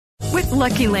With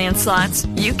Lucky Land Slots,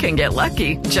 you can get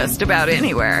lucky just about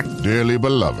anywhere. Dearly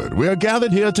beloved, we are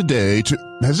gathered here today to...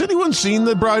 Has anyone seen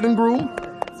the bride and groom?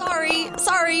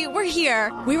 Sorry, we're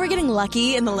here. We were getting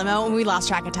lucky in the limo and we lost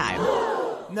track of time.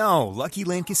 No, Lucky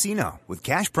Land Casino, with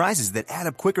cash prizes that add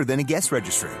up quicker than a guest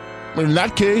registry. In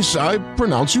that case, I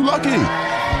pronounce you lucky.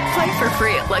 Play for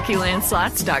free at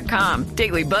LuckyLandSlots.com.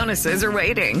 Daily bonuses are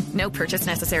waiting. No purchase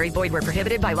necessary. Void where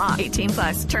prohibited by law.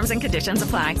 18+. Terms and conditions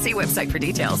apply. See website for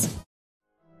details.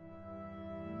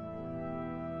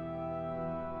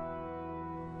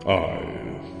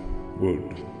 I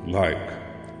would like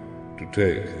to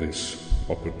take this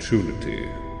opportunity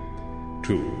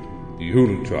to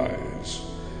eulogize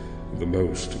the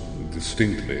most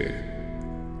distinctly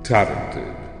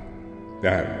talented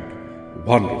and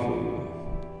wonderful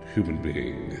human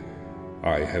being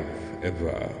I have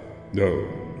ever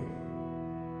known.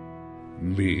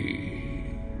 Me.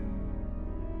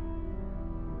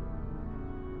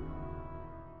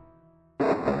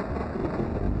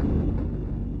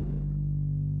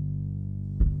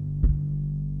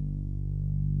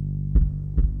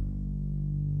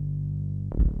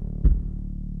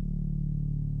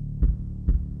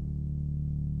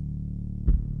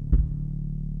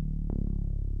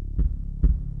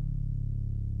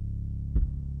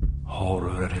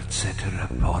 Horror Etc.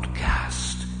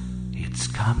 podcast. It's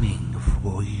coming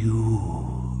for you.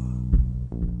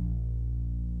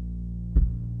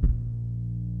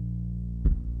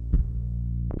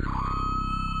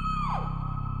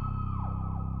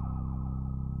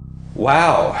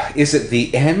 Wow, is it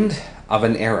the end of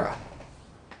an era?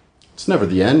 It's never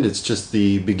the end, it's just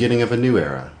the beginning of a new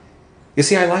era. You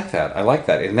see, I like that.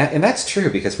 And that's true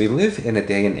because we live in a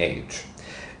day and age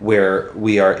where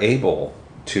we are able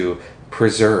to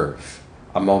preserve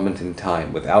a moment in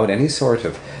time without any sort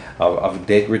of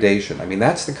degradation. I mean,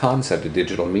 that's the concept of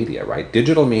digital media, right?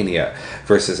 Digital media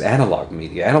versus analog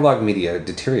media. Analog media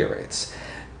deteriorates.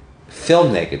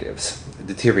 Film negatives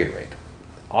deteriorate.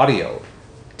 Audio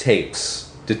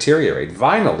tapes deteriorate.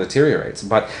 Vinyl deteriorates.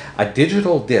 But a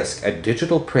digital disc, a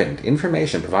digital print,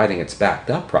 information providing it's backed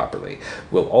up properly,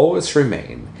 will always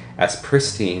remain as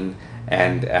pristine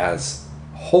and as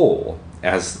whole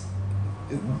as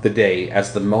the day,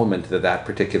 as the moment that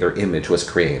particular image was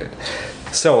created.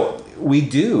 So we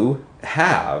do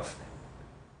have,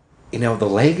 the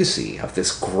legacy of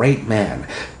this great man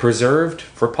preserved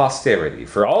for posterity,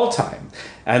 for all time.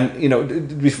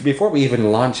 And, before we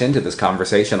even launch into this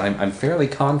conversation, I'm fairly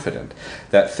confident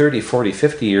that 30, 40,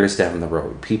 50 years down the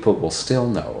road, people will still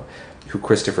know who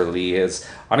Christopher Lee is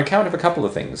on account of a couple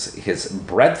of things: his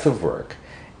breadth of work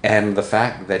and the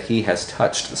fact that he has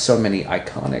touched so many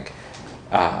iconic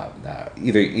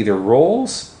either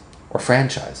roles or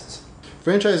franchises.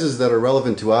 Franchises that are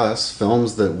relevant to us,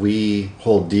 films that we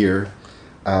hold dear.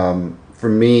 For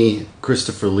me,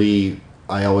 Christopher Lee,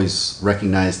 I always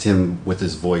recognized him with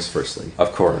his voice firstly.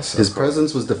 Of course. His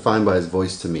presence was defined by his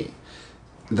voice to me.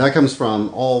 That comes from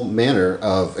all manner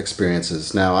of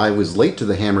experiences. Now, I was late to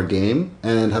the Hammer game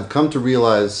and have come to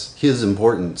realize his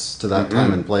importance to that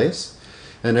time and place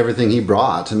and everything he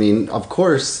brought. I mean, of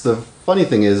course, the funny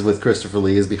thing is with Christopher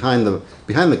Lee is behind the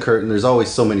curtain there's always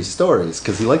so many stories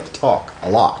because he liked to talk a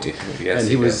lot. Yes, and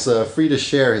he was free to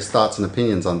share his thoughts and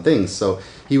opinions on things. So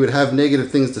he would have negative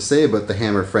things to say about the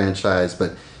Hammer franchise,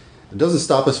 but it doesn't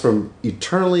stop us from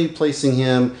eternally placing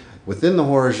him within the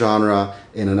horror genre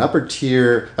in an upper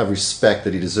tier of respect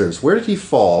that he deserves. Where did he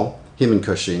fall, him and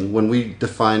Cushing, when we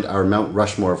defined our Mount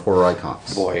Rushmore of horror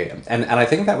icons? Boy, and I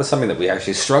think that was something that we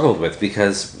actually struggled with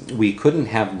because we couldn't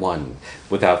have one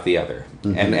without the other.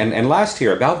 And last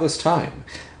year, about this time,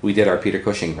 we did our Peter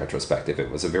Cushing retrospective. It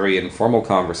was a very informal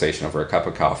conversation over a cup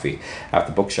of coffee at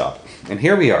the bookshop. And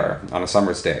here we are on a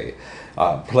summer's day,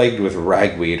 plagued with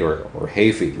ragweed or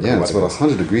hay fever. Yeah, it's about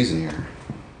 100 degrees in here.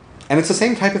 And it's the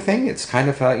same type of thing. It's kind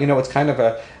of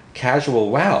a casual,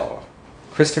 wow,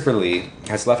 Christopher Lee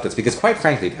has left us. Because quite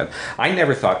frankly, Dan, I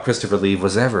never thought Christopher Lee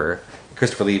was ever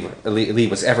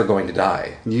going to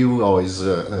die. You always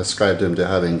ascribed him to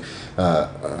having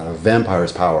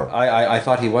vampire's power. I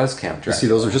thought he was Count Dracula. You see,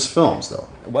 those are just films, though.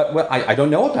 What I don't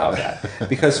know about that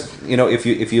because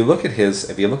if you look at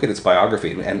his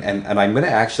biography and I'm going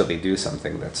to actually do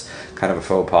something that's kind of a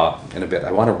faux pas in a bit.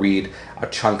 I want to read a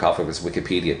chunk off of his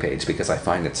Wikipedia page because I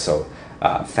find it so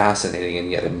fascinating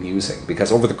and yet amusing.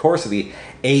 Because over the course of the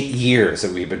 8 years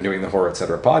that we've been doing the Horror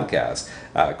Etc. podcast,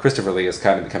 Christopher Lee has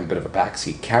kind of become a bit of a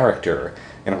backseat character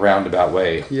in a roundabout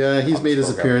way. Yeah, he's made his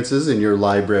appearances in your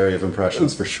librry of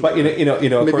impressions for sure. But maybe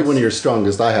of course, one of your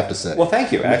strongest, I have to say. Well,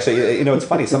 thank you. Actually, it's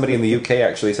funny. Somebody in the UK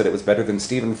actually said it was better than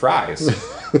Stephen Fry's,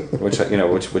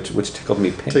 which tickled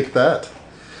me pink. Take that.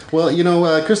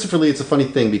 Well, Christopher Lee, it's a funny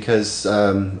thing because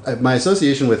my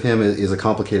association with him is a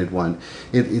complicated one.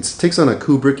 It takes on a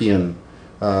Kubrickian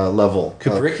level.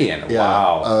 Kubrickian,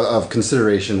 wow. Of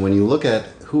consideration. When you look at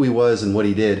who he was and what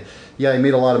he did, he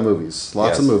made a lot of movies.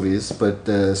 Lots of movies, but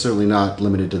certainly not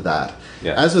limited to that.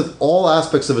 Yeah. As with all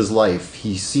aspects of his life,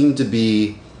 he seemed to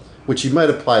be, which you might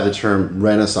apply the term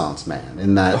Renaissance man,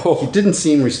 in that he didn't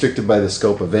seem restricted by the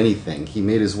scope of anything. He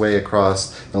made his way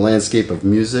across the landscape of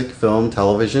music, film,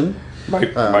 television.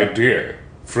 My dear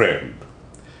friend,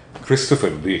 Christopher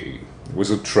Lee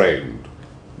was a trained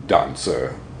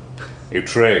dancer, a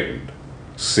trained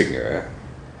singer,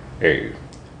 a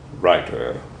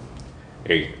writer,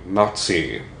 a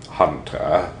Nazi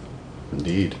hunter.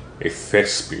 Indeed. A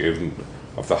thespian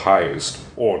of the highest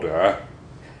order.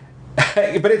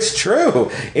 But it's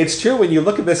true. It's true when you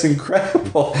look at this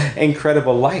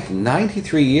incredible life.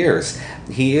 93 years.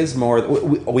 He is more...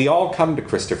 We all come to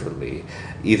Christopher Lee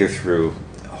either through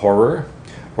horror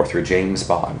or through James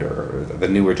Bond, or the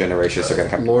newer generations are going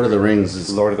to come. Lord of the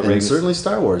Rings. Lord of the Rings. And certainly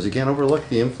Star Wars. You can't overlook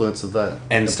the influence of that.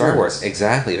 And Star Wars,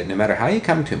 exactly. But no matter how you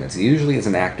come to him, it's usually as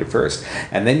an actor first.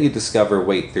 And then you discover,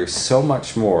 wait, there's so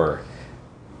much more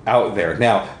out there.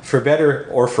 Now, for better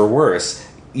or for worse...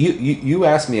 You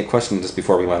asked me a question just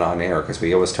before we went on air, because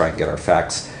we always try and get our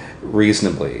facts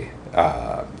reasonably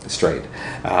straight.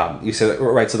 You said,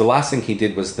 right, so the last thing he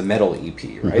did was the metal EP,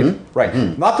 right? Mm-hmm. Right.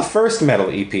 Mm-hmm. Not the first metal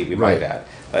EP, we might add.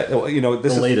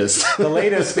 This the latest. The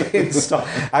latest install.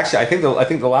 Actually, I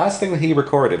think the last thing that he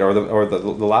recorded, or the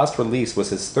last release,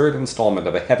 was his third installment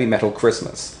of A Heavy Metal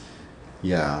Christmas.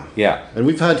 Yeah. Yeah. And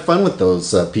we've had fun with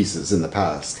those pieces in the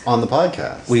past on the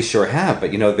podcast. We sure have.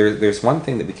 But, there's one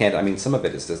thing that we can't... I mean, some of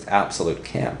it is just absolute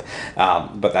camp.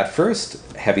 But that first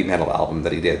heavy metal album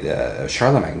that he did,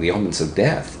 Charlemagne, The Omens of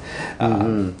Death...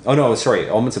 Oh, no, sorry.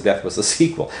 Omens of Death was the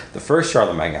sequel. The first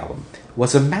Charlemagne album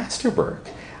was a masterwork.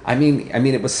 I mean,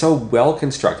 it was so well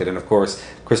constructed, and of course,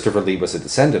 Christopher Lee was a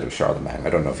descendant of Charlemagne.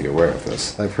 I don't know if you're aware of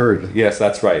this. I've heard. Yes,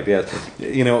 that's right. Yeah,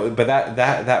 but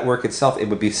that work itself, it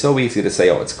would be so easy to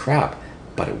say, "Oh, it's crap,"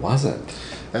 but it wasn't.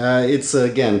 It's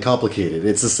again complicated.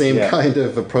 It's the same kind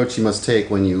of approach you must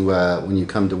take when you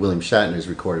come to William Shatner's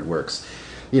recorded works.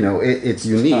 It's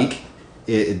unique.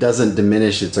 It doesn't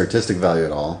diminish its artistic value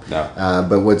at all. No.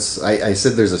 But I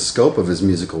said there's a scope of his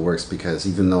musical works, because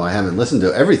even though I haven't listened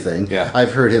to everything,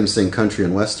 I've heard him sing country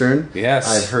and western. Yes.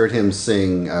 I've heard him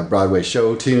sing a Broadway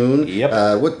show tune.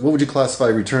 Yep. What would you classify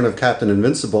Return of Captain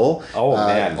Invincible? Oh,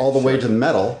 man. All the way to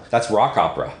metal. That's rock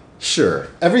opera. Sure.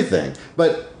 Everything.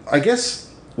 But I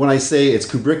guess when I say it's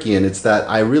Kubrickian, it's that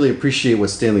I really appreciate what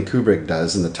Stanley Kubrick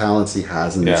does and the talents he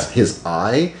has and his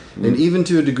eye, and even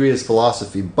to a degree his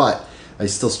philosophy, but I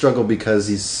still struggle because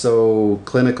he's so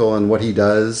clinical in what he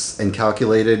does and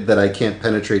calculated that I can't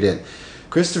penetrate in.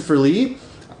 Christopher Lee,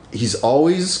 he's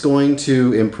always going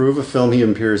to improve a film he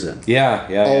appears in. Yeah.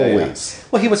 Always. Yeah.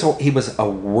 Well, he was a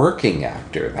working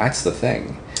actor. That's the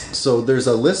thing. So there's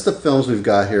a list of films we've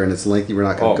got here, and it's lengthy. We're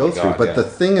not going to go through. But the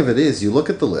thing of it is, you look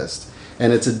at the list,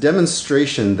 and it's a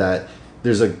demonstration that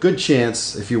there's a good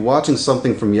chance, if you're watching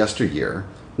something from yesteryear,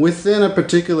 within a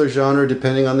particular genre,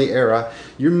 depending on the era,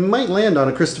 you might land on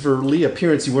a Christopher Lee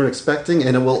appearance you weren't expecting,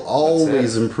 and it will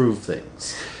always improve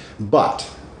things.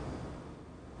 But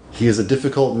he is a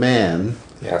difficult man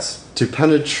to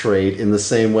penetrate in the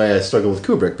same way I struggle with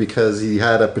Kubrick, because he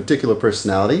had a particular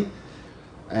personality,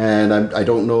 and I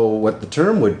don't know what the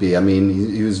term would be. I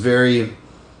mean, he was very...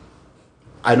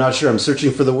 I'm not sure. I'm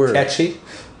searching for the word.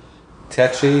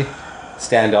 Tetchy,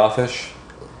 standoffish.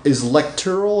 Is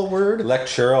lectural a word?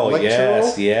 Lectural,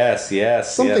 yes.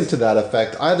 Something to that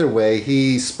effect. Either way,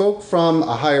 he spoke from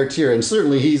a higher tier, and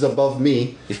certainly he's above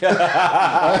me.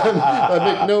 I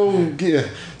make no...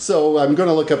 So I'm going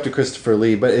to look up to Christopher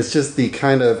Lee, but it's just the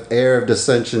kind of air of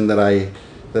dissension that I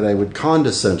would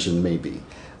condescension, maybe.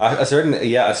 A certain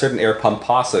air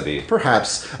pomposity.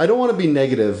 Perhaps. I don't want to be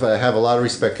negative. I have a lot of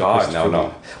respect for Christopher Lee.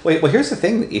 Wait, well, here's the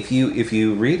thing. If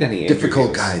you read any difficult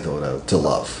interviews, guy, though, to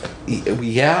love.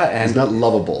 Yeah, and... He's not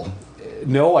lovable.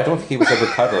 No, I don't think he was ever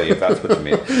cuddly, if that's what you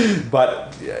mean. But...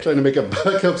 Trying to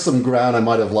back up some ground I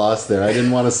might have lost there. I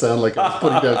didn't want to sound like I was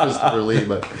putting down Christopher Lee,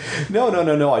 but... No.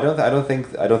 I don't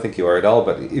think you are at all.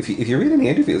 But if you read any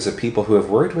interviews of people who have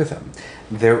worked with him,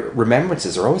 their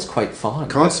remembrances are always quite fond.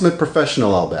 Consummate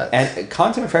professional, I'll bet. And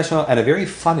consummate professional, and a very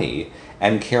funny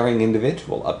and caring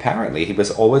individual. Apparently, he was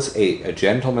always a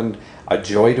gentleman, a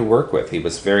joy to work with. He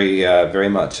was very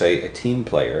much a team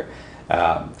player.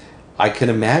 I can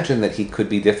imagine that he could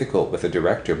be difficult with a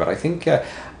director, but I think,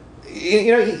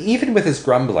 even with his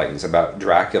grumblings about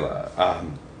Dracula,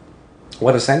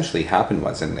 what essentially happened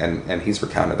was, and he's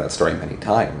recounted that story many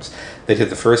times, they did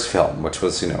the first film, which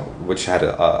was, which had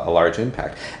a large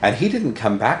impact, and he didn't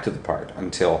come back to the part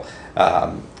until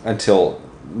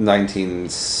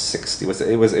 1960.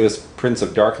 It was Prince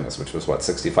of Darkness, which was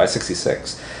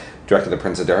 66, directed the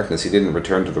Prince of Darkness. He didn't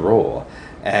return to the role,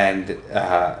 and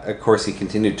of course he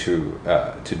continued to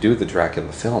do the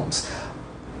Dracula films,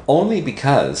 only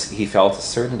because he felt a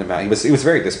certain amount. He was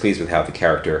very displeased with how the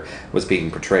character was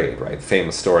being portrayed. Right, the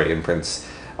famous story in Prince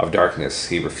of Darkness,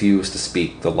 he refused to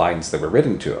speak the lines that were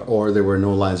written to him, or there were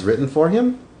no lines written for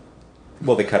him.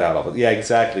 Well, they cut out all of it. Yeah,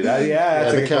 exactly.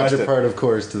 That's the counterpart, of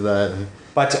course, to that.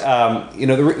 But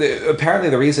apparently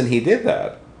the reason he did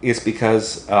that is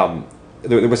because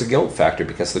there was a guilt factor,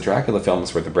 because the Dracula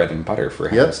films were the bread and butter for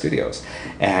Hammer Studios,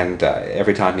 and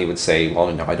every time he would say,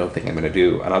 "Well, no, I don't think I'm going to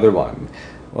do another one."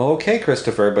 Well, okay,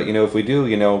 Christopher, but if we do,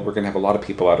 we're going to have a lot of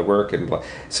people out of work, and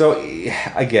so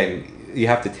again, you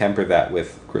have to temper that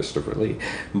with Christopher Lee.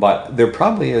 But there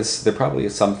probably is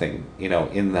something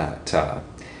in that.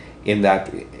 In that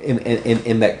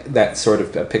sort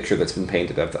of picture that's been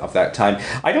painted of that time.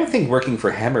 I don't think working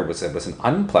for Hammer was an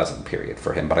unpleasant period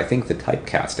for him, but I think the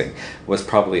typecasting was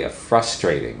probably a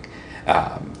frustrating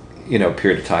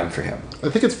period of time for him. I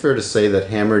think it's fair to say that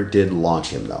Hammer did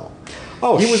launch him, though.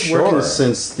 Oh, he was working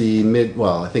since the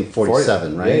I think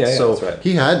 47, right? Yeah, so that's right.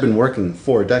 He had been working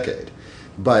for a decade,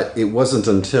 but it wasn't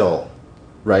until,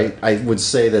 right? I would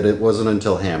say that it wasn't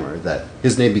until Hammer that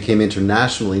his name became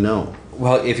internationally known.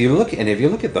 Well, if you look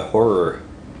at the horror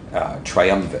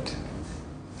triumvirate,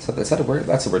 is that a word?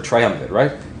 That's the word, triumvirate,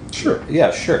 right? Sure.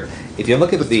 Yeah, sure. If you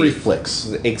look at the three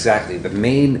flicks, exactly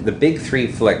the big three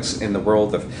flicks in the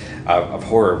world of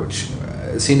horror, which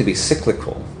seem to be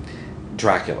cyclical: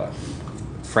 Dracula,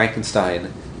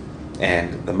 Frankenstein,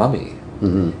 and The Mummy.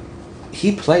 Mm-hmm.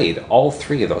 He played all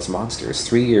three of those monsters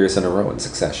 3 years in a row in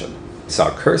succession. He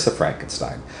saw Curse of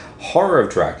Frankenstein, Horror of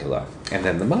Dracula, and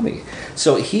then The Mummy.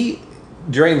 So he,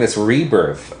 during this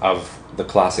rebirth of the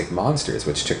classic monsters,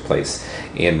 which took place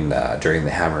during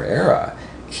the Hammer era,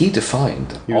 he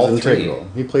defined all three.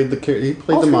 He played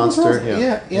the monster.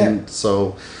 Yeah. And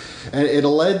so, and it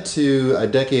led to a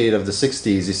decade of the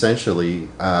 60s essentially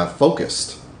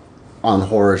focused on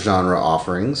horror genre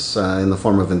offerings in the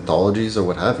form of anthologies or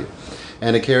what have you.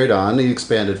 And it carried on. He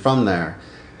expanded from there.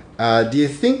 Do you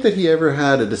think that he ever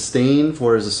had a disdain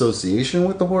for his association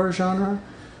with the horror genre?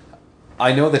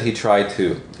 I know that he tried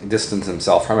to distance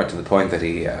himself from it, to the point that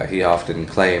he often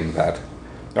claimed that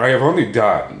I have only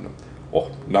done a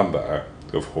number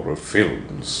of horror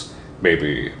films,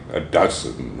 maybe a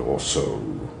dozen or so.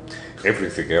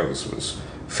 Everything else was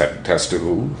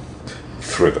fantastical,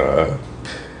 thriller,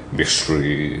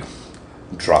 mystery,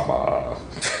 drama.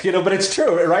 But it's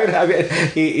true, right? I mean,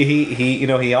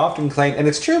 he often claimed, and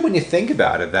it's true when you think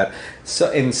about it, that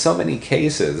in so many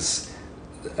cases,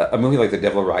 a movie like The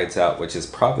Devil Rides Out, which is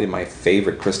probably my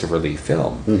favorite Christopher Lee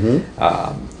film,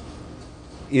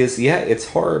 it's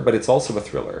horror, but it's also a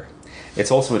thriller. It's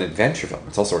also an adventure film.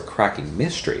 It's also a cracking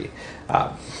mystery.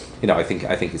 I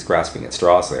think he's grasping at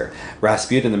straws there.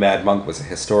 Rasputin the Mad Monk was a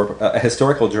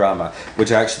historical drama,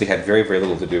 which actually had very, very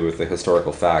little to do with the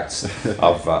historical facts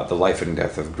of the life and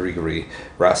death of Grigory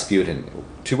Rasputin,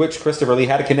 to which Christopher Lee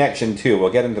had a connection too.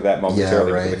 We'll get into that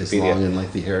momentarily. Yeah, right. His long and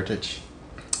lengthy heritage.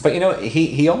 But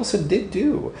he also did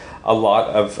do a lot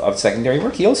of secondary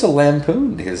work. He also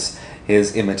lampooned his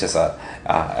image as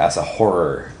a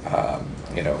horror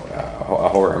a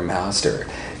horror master.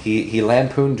 He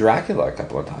lampooned Dracula a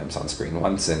couple of times on screen.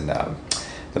 Once in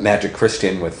The Magic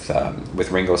Christian with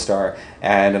Ringo Starr,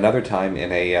 and another time in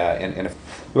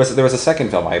there was a second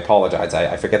film. I apologize,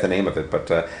 I forget the name of it,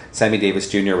 but Sammy Davis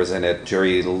Jr. was in it,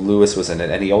 Jerry Lewis was in it,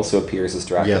 and he also appears as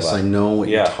Dracula. Yes, I know what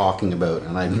you're talking about,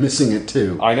 and I'm missing it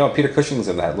too. I know, Peter Cushing's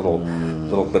in that little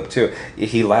clip too.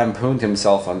 He lampooned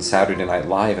himself on Saturday Night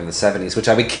Live in the 70s, which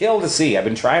I would kill to see. I've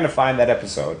been trying to find that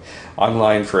episode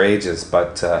online for ages,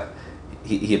 but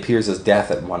he appears as Death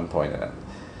at one point in it.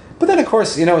 But then, of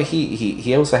course,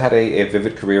 he also had a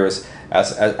vivid career as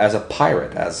a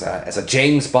pirate, as a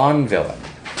James Bond villain.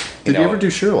 Did he ever do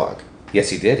Sherlock?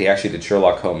 Yes, he did. He actually did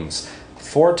Sherlock Holmes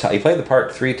 4 times. He played the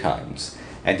part 3 times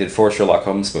and did 4 Sherlock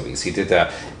Holmes movies. He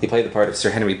played the part of Sir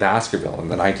Henry Baskerville in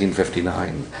the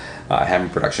 1959 Hammer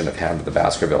production of Hand of the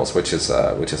Baskervilles, which is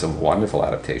a wonderful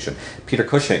adaptation. Peter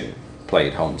Cushing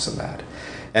played Holmes in that.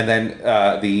 And then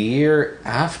the year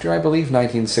after, I believe,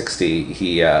 1960,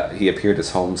 he appeared as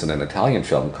Holmes in an Italian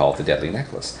film called The Deadly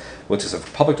Necklace, which is a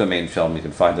public domain film. You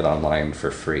can find it online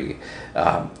for free.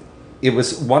 It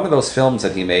was one of those films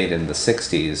that he made in the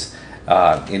 60s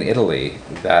in Italy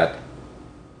that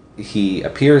he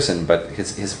appears in, but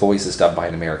his voice is dubbed by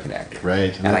an American actor.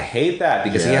 Right. And I hate that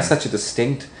because he has such a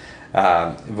distinct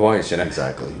voice. And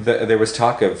exactly. There was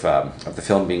talk of the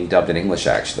film being dubbed in English,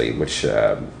 actually, which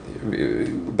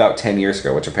about 10 years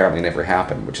ago, which apparently never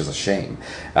happened, which is a shame,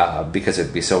 because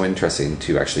it'd be so interesting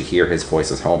to actually hear his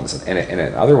voice as Holmes in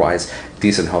an otherwise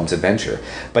decent Holmes adventure.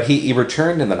 But he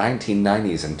returned in the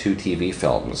 1990s in 2 TV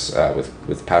films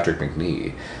with Patrick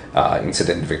Macnee,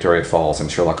 Incident in Victoria Falls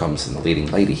and Sherlock Holmes and the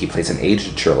Leading Lady. He plays an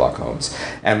aged Sherlock Holmes,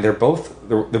 and they're both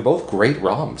great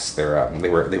roms. They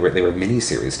were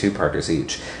miniseries, 2-parters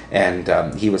each,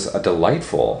 and he was a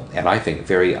delightful and I think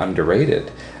very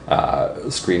underrated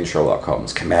screen Sherlock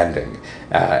Holmes, commanding,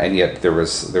 and yet there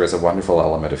was a wonderful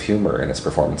element of humor in his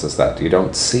performances that you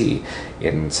don't see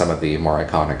in some of the more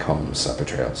iconic Holmes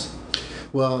portrayals.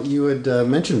 Well, you had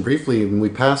mentioned briefly when we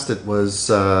passed it was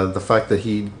the fact that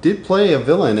he did play a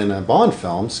villain in a Bond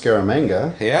film,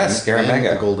 Scaramanga. Yes,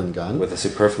 Scaramanga. The Golden Gun. With a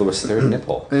superfluous third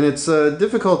nipple. And it's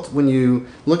difficult when you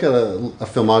look at a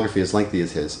filmography as lengthy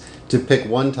as his to pick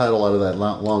one title out of that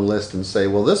long list and say,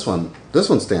 well, this one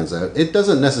stands out. It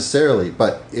doesn't necessarily,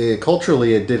 but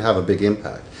culturally it did have a big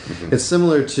impact. Mm-hmm. It's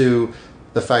similar to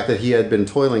the fact that he had been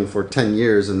toiling for 10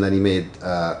 years and then he made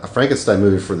a Frankenstein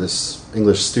movie for this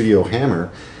English studio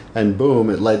Hammer, and boom,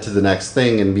 it led to the next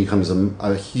thing and becomes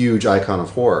a huge icon of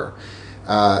horror.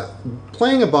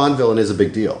 Playing a Bond villain is a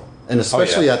big deal. And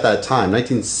especially at that time,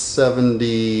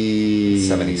 1970...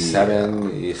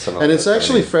 77. And it's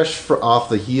actually fresh off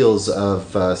the heels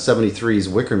of 73's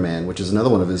Wicker Man, which is another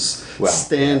one of his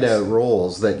standout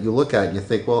roles that you look at and you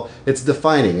think, well, it's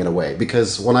defining in a way.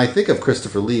 Because when I think of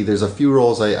Christopher Lee, there's a few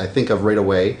roles I think of right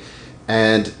away.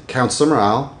 And Count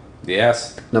Summerisle.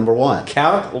 Yes. Number 1.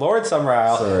 Lord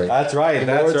Summerisle. Sorry. That's right.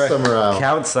 Lord Summerisle.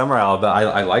 Count Summerisle. But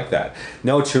I like that.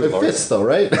 No, true. It fits though,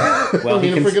 right? Well, I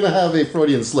mean, if we're going to have a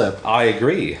Freudian slip. I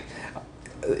agree.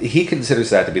 He considers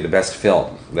that to be the best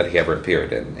film that he ever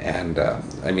appeared in. And,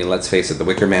 I mean, let's face it, The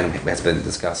Wicker Man has been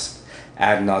discussed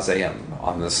ad nauseum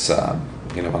on this, on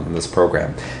this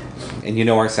program. And you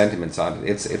know our sentiments on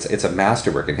it. It's a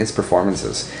masterwork, and his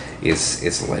performances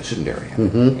is legendary.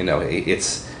 Mm-hmm. You know,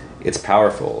 it's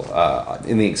powerful.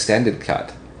 In the extended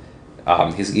cut,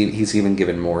 he's even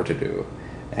given more to do,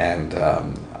 and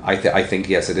I think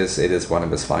yes, it is one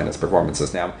of his finest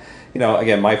performances. Now, you know,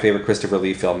 again, my favorite Christopher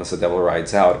Lee film is The Devil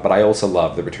Rides Out, but I also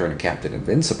love The Return of Captain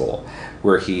Invincible,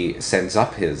 where he sends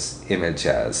up his image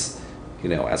as, you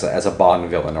know, as a Bond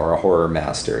villain or a horror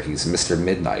master. He's Mr.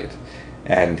 Midnight.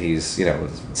 And he's, you know,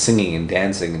 singing and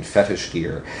dancing in fetish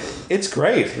gear. It's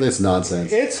great. It's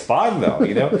nonsense. It's fun, though,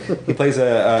 you know. He plays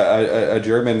a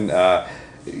German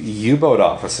U-boat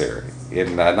officer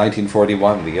in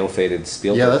 1941, the ill-fated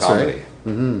Spielberg comedy. Right.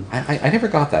 Mm-hmm. I never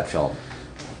got that film.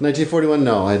 1941,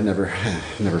 no, I'd never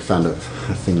found a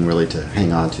thing really to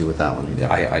hang on to with that one.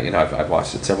 Yeah, I've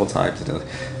watched it several times.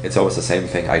 It's always the same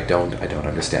thing. I don't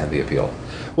understand the appeal.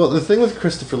 Well, the thing with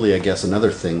Christopher Lee, I guess another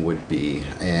thing would be,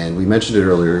 and we mentioned it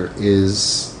earlier,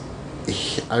 is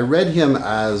I read him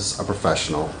as a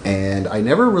professional, and I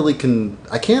never really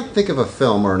I can't think of a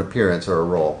film or an appearance or a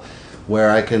role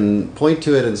where I can point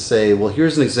to it and say, well,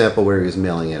 here's an example where he was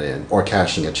mailing it in or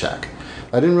cashing a check.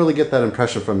 I didn't really get that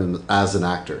impression from him as an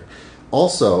actor.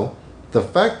 Also, the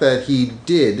fact that he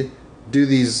did do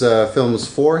these films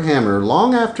for Hammer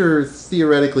long after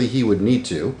theoretically he would need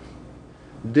to,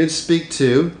 did speak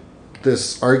to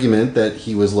this argument that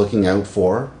he was looking out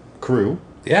for crew.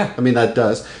 Yeah. I mean, that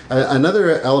does.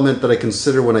 Another element that I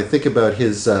consider when I think about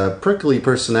his prickly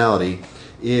personality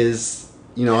is,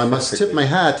 you know, I must tip my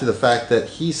hat to the fact that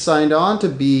he signed on to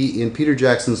be in Peter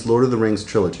Jackson's Lord of the Rings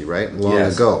trilogy, right? Long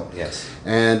ago. Yes.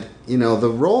 And, you know, the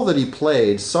role that he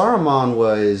played, Saruman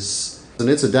was an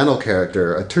incidental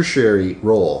character, a tertiary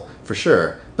role, for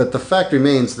sure. But the fact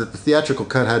remains that the theatrical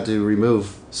cut had to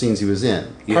remove scenes he was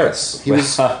in. Yes. He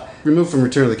was removed from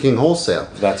Return of the King wholesale.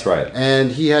 That's right.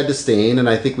 And he had disdain, and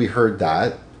I think we heard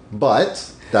that.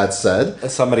 But, that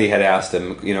said... Somebody had asked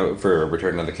him, you know, for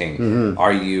Return of the King, mm-hmm.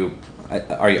 Are you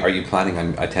planning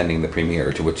on attending the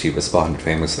premiere? To which he responded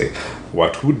famously,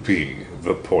 "What would be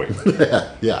the point?"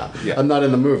 yeah. I'm not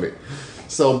in the movie.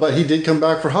 So, but he did come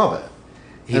back for Hobbit.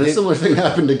 A similar thing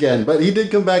happened again. But he did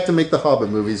come back to make the Hobbit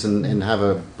movies and have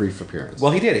a brief appearance.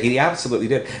 Well, he did. He absolutely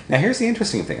did. Now, here's the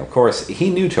interesting thing. Of course, he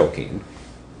knew Tolkien.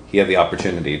 He had the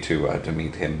opportunity to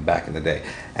meet him back in the day.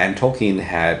 And Tolkien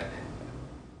had...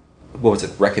 what was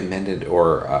it, recommended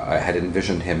or had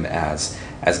envisioned him as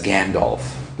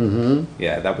Gandalf. Mm-hmm.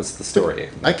 Yeah, that was the story.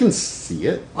 I can see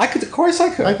it. Of course I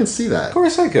could. I can see that. Of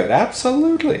course I could,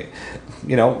 absolutely.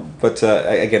 You know, but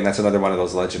again, that's another one of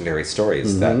those legendary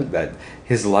stories, mm-hmm. that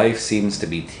his life seems to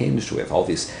be tinged with all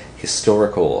these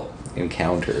historical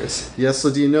encounters. Yes,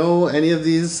 so do you know any of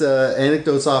these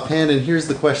anecdotes offhand? And here's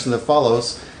the question that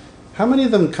follows. How many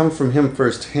of them come from him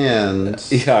firsthand?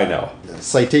 Yeah, I know.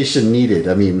 Citation needed.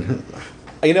 I mean...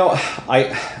 You know,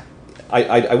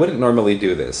 I wouldn't normally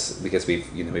do this because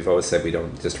we've always said we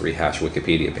don't just rehash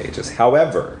Wikipedia pages.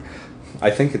 However,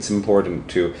 I think it's important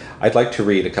to... I'd like to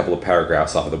read a couple of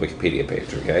paragraphs off of the Wikipedia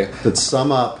page, okay? That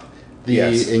sum up the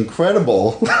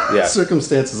incredible Yes.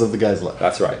 circumstances of the guy's life.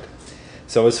 That's right.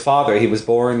 So his father, he was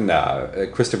born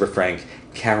Christopher Frank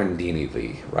Carandini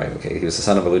Lee, right? Okay, he was the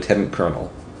son of a lieutenant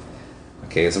colonel.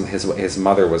 Okay, his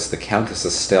mother was the Countess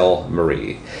Estelle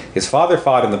Marie. His father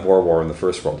fought in the Boer War in the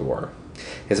First World War.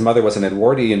 His mother was an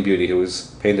Edwardian beauty who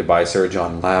was painted by Sir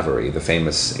John Lavery, the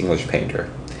famous English painter.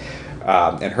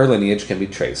 And her lineage can be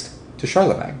traced to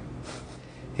Charlemagne.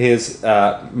 His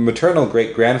maternal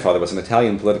great-grandfather was an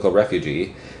Italian political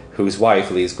refugee whose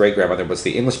wife, Lee's great-grandmother, was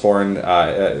the English-born,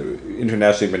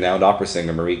 internationally renowned opera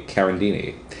singer Marie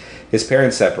Carandini. His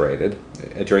parents separated.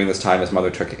 During this time, his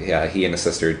mother took he and his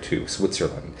sister to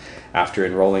Switzerland. After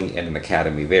enrolling in an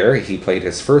academy there, he played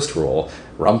his first role,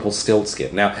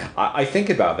 Rumpelstiltskin. Now, I think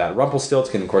about that.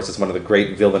 Rumpelstiltskin, of course, is one of the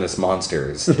great villainous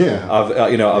monsters of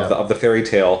the fairy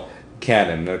tale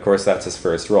canon. And of course, that's his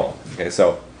first role. Okay,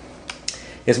 so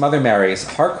his mother marries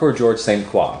Harcourt George St.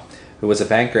 Croix, who was a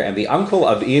banker and the uncle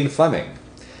of Ian Fleming.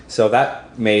 So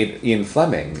that made Ian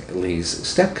Fleming Lee's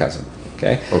step-cousin.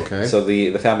 Okay. So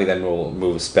the family then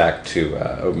moves back to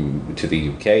the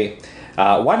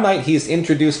UK. One night he's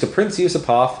introduced to Prince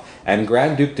Yusupov and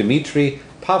Grand Duke Dmitry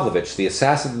Pavlovich, the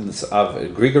assassins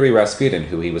of Grigory Rasputin,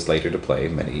 who he was later to play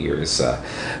many years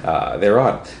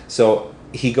thereon. So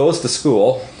he goes to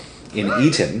school in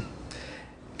Eton,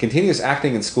 continues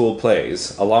acting in school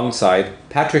plays alongside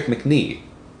Patrick Macnee.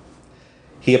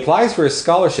 He applies for a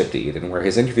scholarship to Eton, where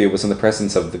his interview was in the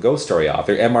presence of the ghost story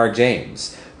author M.R.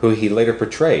 James, who he later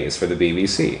portrays for the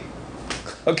BBC.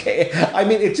 Okay, I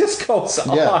mean, it just goes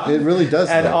on. Yeah, it really does.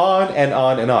 And on and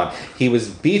on and on. He was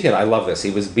beaten, I love this,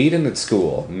 he was beaten at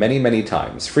school many, many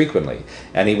times, frequently.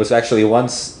 And he was actually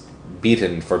once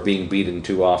beaten for being beaten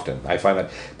too often. I find that...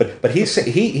 But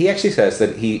he actually says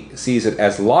that he sees it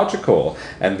as logical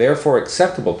and therefore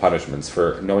acceptable punishments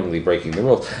for knowingly breaking the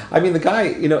rules. I mean, the guy,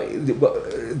 you know,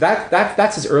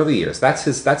 that's his early years. That's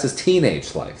his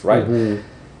teenage life, right? Mm-hmm.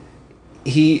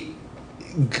 He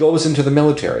goes into the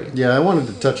military. Yeah, I wanted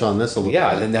to touch on this a little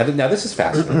bit. Yeah, now this is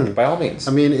fascinating, by all means.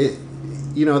 I mean,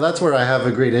 that's where I have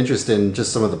a great interest in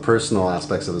just some of the personal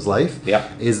aspects of his life. Yeah.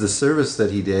 Is the service that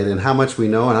he did and how much we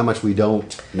know and how much we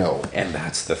don't know. And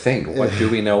that's the thing. What do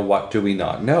we know? What do we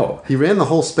not know? He ran the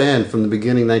whole span from the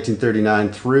beginning,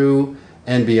 1939, through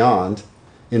and beyond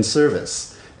in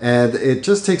service. And it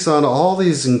just takes on all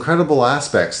these incredible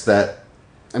aspects that,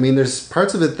 I mean, there's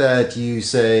parts of it that you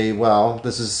say, well,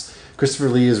 this is Christopher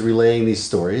Lee is relaying these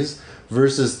stories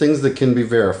versus things that can be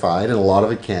verified, and a lot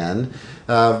of it can,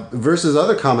 versus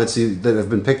other comments that have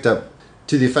been picked up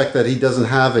to the effect that he doesn't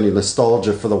have any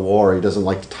nostalgia for the war. He doesn't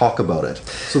like to talk about it.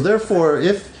 So therefore,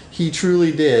 if he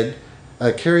truly did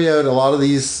carry out a lot of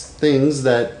these things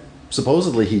that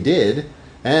supposedly he did,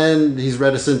 and he's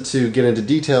reticent to get into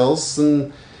details,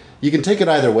 and you can take it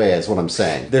either way, is what I'm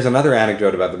saying. There's another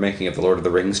anecdote about the making of the Lord of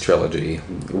the Rings trilogy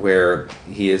where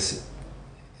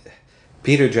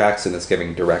Peter Jackson is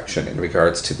giving direction in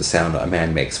regards to the sound a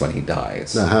man makes when he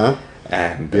dies. Uh-huh.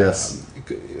 And yes.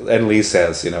 And Lee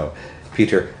says,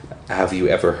 Peter, have you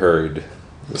ever heard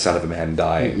the sound of a man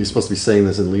dying? You're supposed to be saying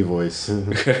this in Lee voice.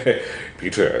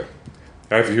 Peter,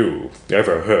 have you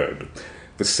ever heard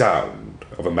the sound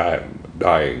of a man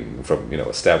dying from,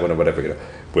 a stab wound or whatever?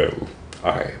 Well,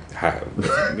 I have.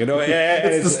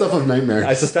 It's the stuff of nightmares.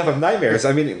 It's the stuff of nightmares.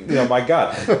 I mean, my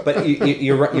God. But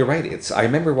you're right. I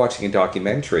remember watching a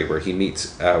documentary where he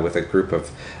meets with a group of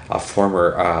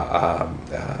former.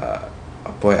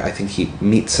 I think he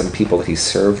meets some people that he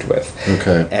served with.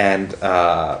 Okay. And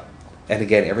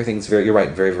again, everything's you're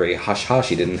right, very, very hush hush.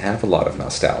 He didn't have a lot of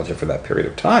nostalgia for that period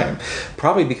of time,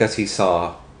 probably because he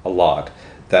saw a lot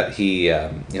that he,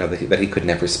 that he could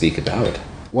never speak about.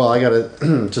 Well, I got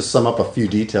to just sum up a few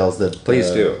details that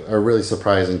Please do. Are really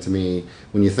surprising to me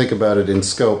when you think about it in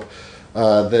scope.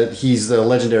 That he's a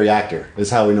legendary actor is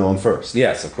how we know him first.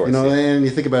 Yes, of course. And you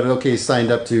think about it. Okay, he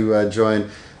signed up to join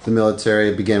the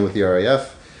military. Began with the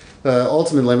RAF.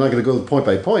 Ultimately, I'm not going to go point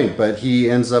by point, but he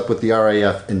ends up with the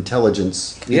RAF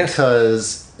intelligence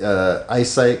because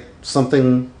eyesight,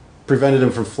 something prevented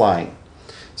him from flying.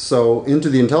 So into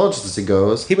the intelligence he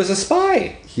goes. He was a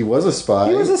spy. He was a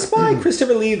spy.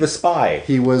 Christopher Lee, the spy.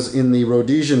 He was in the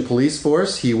Rhodesian police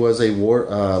force. He was a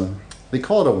they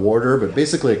call it a warder, but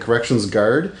basically a corrections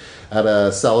guard at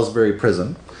a Salisbury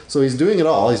prison. So he's doing it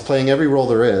all. He's playing every role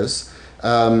there is.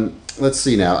 Let's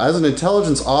see now. As an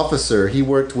intelligence officer, he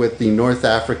worked with the North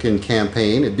African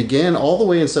campaign. It began all the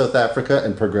way in South Africa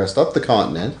and progressed up the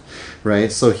continent,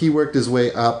 right? So he worked his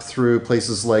way up through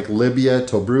places like Libya,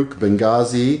 Tobruk,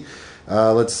 Benghazi,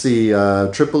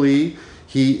 Tripoli.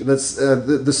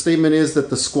 The statement is that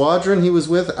the squadron he was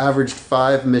with averaged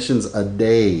 5 missions a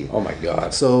day. Oh my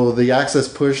God. So the Axis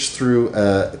push through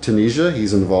Tunisia,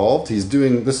 he's involved.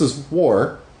 This is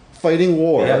war, fighting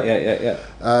war. Yeah.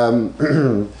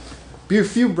 A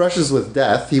few brushes with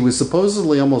death. He was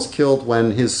supposedly almost killed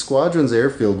when his squadron's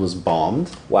airfield was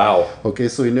bombed. Wow. Okay,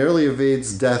 so he narrowly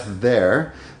evades death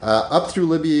there. Up through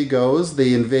Libya he goes.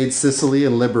 They invade Sicily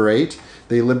and liberate.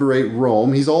 They liberate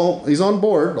Rome. He's on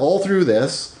board all through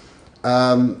this.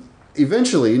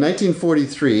 Eventually,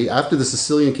 1943, after the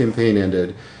Sicilian campaign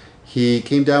ended, he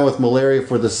came down with malaria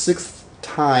for the 6th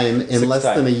time in less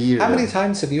than a year. How many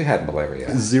times have you had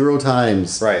malaria? 0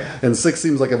 times. Right. And 6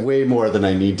 seems like a way more than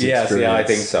I need to experience. Yeah,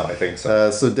 I think so.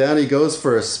 So down he goes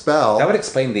for a spell. That would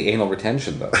explain the anal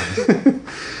retention, though.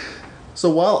 So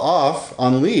while off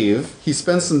on leave, he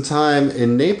spent some time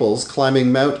in Naples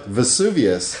climbing Mount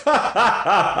Vesuvius.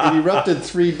 It erupted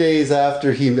 3 days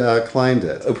after he climbed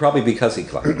it. Oh, probably because he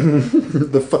climbed.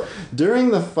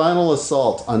 During the final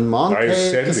assault on Monte I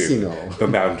ascended Cassino. the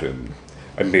mountain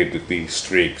amid the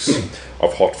streaks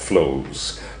of hot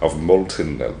flows of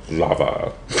molten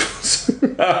lava.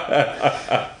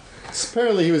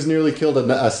 Apparently he was nearly killed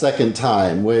a second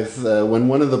time when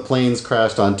one of the planes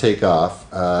crashed on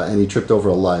takeoff and he tripped over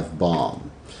a live bomb.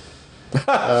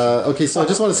 Okay, so I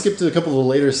just want to skip to a couple of the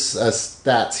later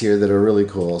stats here that are really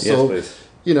cool. So, yes,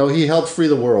 please. He helped free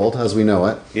the world as we know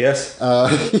it. Yes.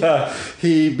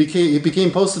 He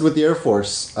became posted with the Air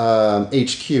Force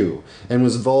HQ and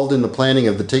was involved in the planning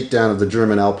of the takedown of the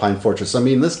German Alpine fortress. I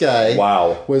mean, this guy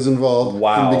was involved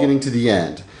from beginning to the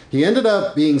end. He ended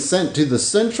up being sent to the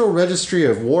Central Registry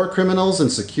of War Criminals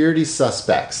and Security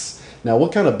Suspects. Now,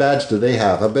 what kind of badge do they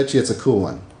have? I bet you it's a cool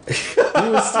one.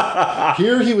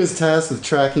 He was tasked with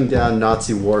tracking down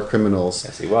Nazi war criminals.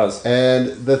 Yes, he was.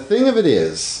 And the thing of it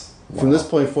is, from this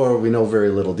point forward, we know very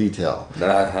little detail.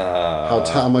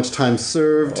 How much time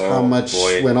served, how much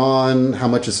went on, how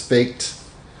much is faked.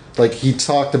 Like, he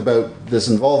talked about this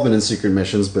involvement in secret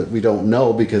missions, but we don't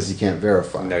know because you can't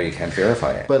verify. No, you can't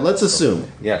verify it. But let's assume.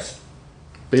 Yes.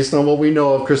 Based on what we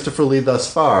know of Christopher Lee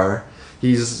thus far,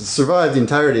 he's survived the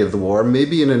entirety of the war,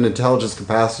 maybe in an intelligence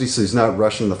capacity, so he's not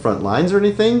rushing the front lines or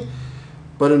anything,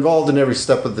 but involved in every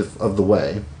step of the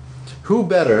way. Who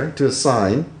better to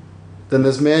assign than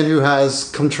this man who has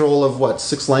control of,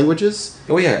 6 languages?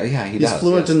 Oh, yeah, he does. He's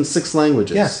fluent in 6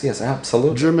 languages. Yes,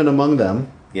 absolutely. German among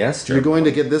them. Yes, You're going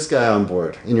to get this guy on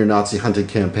board in your Nazi hunted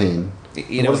campaign.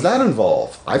 What does that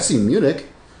involve? I've seen Munich.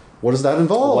 What does that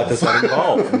involve? What does that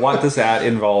involve? What does that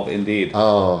involve, indeed?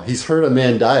 Oh, he's heard a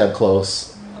man die up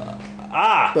close.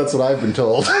 That's what I've been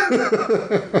told.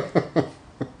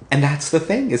 And that's the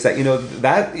thing, is that,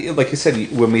 that, like you said,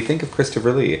 when we think of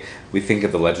Christopher Lee, we think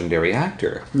of the legendary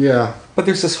actor. Yeah. But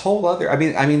there's this whole other, I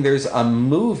mean, there's a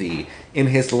movie in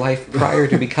his life prior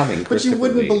to becoming Christopher Lee. But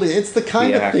you wouldn't believe, it's the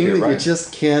kind of thing that you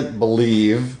just can't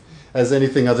believe as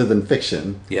anything other than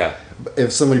fiction. Yeah.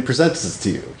 If somebody presents this to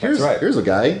you. Here's a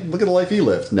guy, look at the life he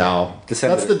lived. No.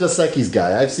 That's the Dos Equis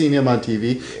guy. I've seen him on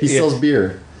TV. He sells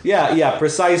beer. Yeah,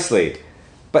 precisely.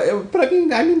 But I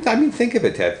mean, think of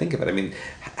it, Ted. Think of it. I mean,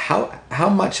 how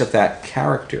much of that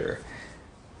character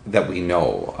that we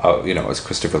know, as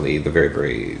Christopher Lee, the very,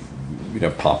 very,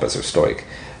 pompous or stoic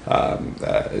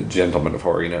gentleman of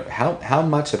horror, how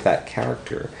much of that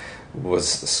character was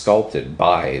sculpted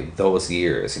by those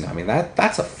years? I mean,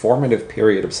 that's a formative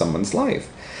period of someone's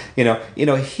life.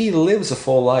 He lives a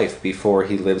full life before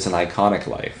he lives an iconic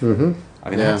life. Mm-hmm. I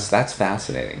mean, that's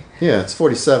fascinating. Yeah, it's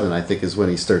 47, I think, is when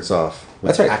he starts off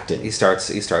with acting. He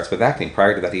starts with acting.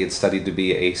 Prior to that, he had studied to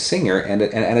be a singer and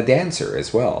a dancer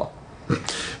as well.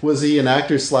 Was he an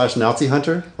actor / Nazi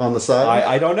hunter on the side?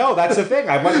 I don't know. That's the thing.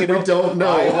 We don't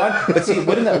know. But see,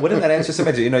 wouldn't that answer so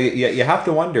much? You have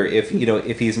to wonder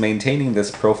if he's maintaining this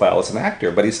profile as an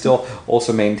actor, but he's still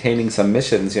also maintaining some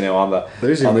missions. On the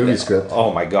there's your movie script.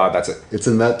 Oh my God, that's it. It's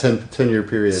in that 10-year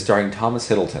period. Starring Thomas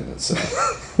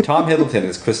Hiddleton. Tom Hiddleton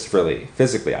is Christopher Lee.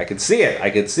 Physically, I could see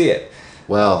it.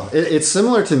 Well, it's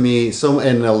similar to me in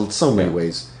so many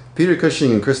ways. Peter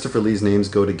Cushing and Christopher Lee's names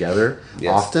go together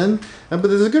often, but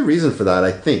there's a good reason for that,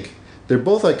 I think. They're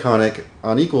both iconic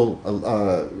on equal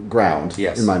ground,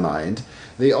 in my mind.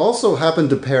 They also happened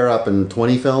to pair up in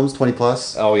 20 films, 20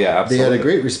 plus. Oh, yeah, absolutely. They had a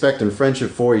great respect and friendship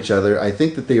for each other. I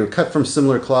think that they were cut from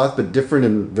similar cloth, but different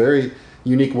in very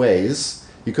unique ways.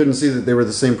 you couldn't see that they were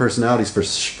the same personalities for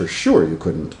sure. You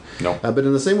couldn't. No. But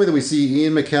in the same way that we see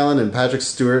Ian McKellen and Patrick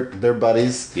Stewart, they're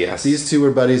buddies. Yes. These two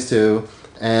were buddies too,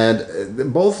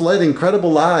 and both led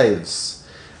incredible lives.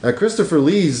 Christopher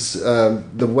Lee's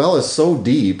the well is so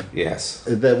deep, Yes.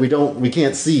 that we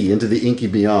can't see into the inky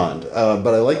beyond.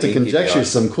 But I like to Inky conjecture beyond.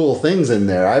 some cool things in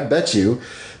there. I bet you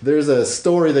there's a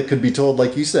story that could be told,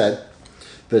 like you said,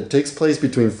 that takes place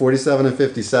between 47 and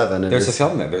 57. And There's a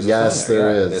film in there. Yes,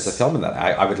 there is. There's a film in that.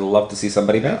 I would love to see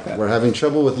somebody make that. We're having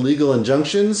trouble with legal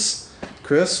injunctions.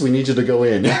 Chris, we need you to go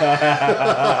in.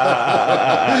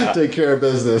 Take care of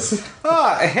business.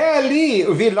 Herr Lee,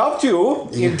 we loved you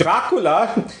in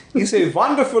Dracula. He's a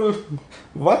wonderful...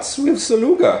 What's with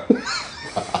Saluga?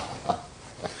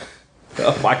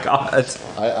 Oh my God.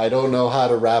 I don't know how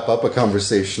to wrap up a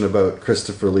conversation about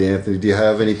Christopher Lee, Anthony. Do you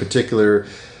have any particular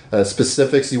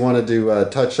specifics you wanted to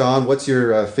touch on? What's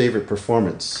your favorite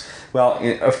performance? Well,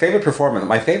 a favorite performance,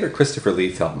 my favorite Christopher Lee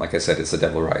film, like I said, is The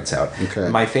Devil Rides Out. Okay.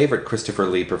 My favorite Christopher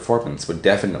Lee performance would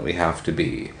definitely have to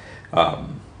be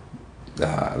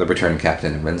The Return of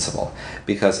Captain Invincible,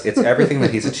 because it's everything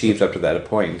that he's achieved up to that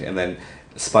point, and then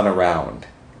spun around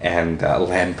and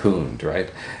lampooned, right?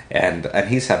 And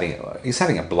he's having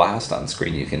a blast on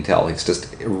screen. You can tell he's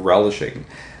just relishing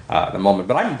the moment.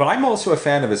 But I'm also a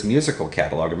fan of his musical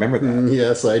catalog. Remember that?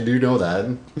 Yes, I do know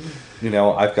that. You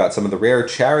know, I've got some of the rare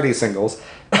charity singles,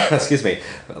 excuse me,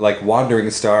 like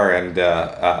Wandering Star and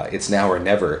It's Now or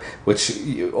Never, which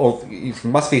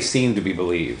must be seen to be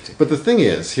believed. But the thing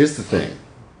is, here's the thing.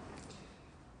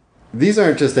 These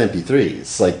aren't just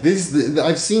MP3s. Like these,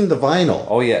 I've seen the vinyl.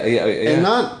 Oh yeah. And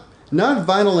not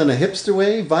vinyl in a hipster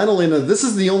way. Vinyl in a this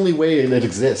is the only way it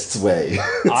exists way.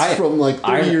 It's from like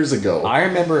 30 years ago. I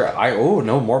remember.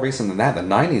 More recent than that, the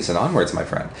 90s and onwards, my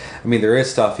friend. I mean, there is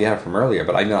stuff from earlier,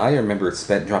 but I remember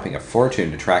dropping a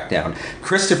fortune to track down.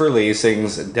 Christopher Lee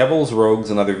sings "Devils, Rogues,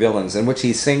 and Other Villains," in which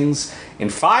he sings in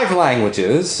 5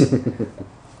 languages.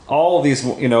 All these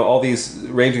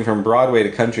ranging from Broadway to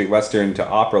country, western to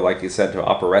opera, like you said, to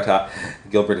operetta,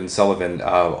 Gilbert and Sullivan,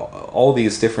 all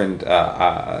these different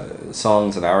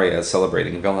songs and arias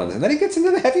celebrating villains. And then he gets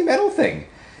into the heavy metal thing.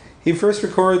 He first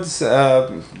records,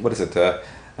 with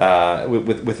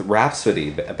Rhapsody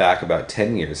back about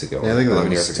 10 years ago. Yeah, I think that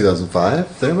was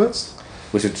 2005, thereabouts?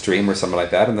 Which is Dream or something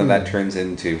like that. And then that turns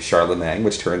into Charlemagne,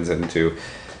 which turns into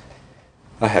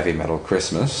a heavy metal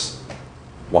Christmas.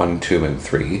 1, 2, and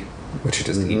 3, which are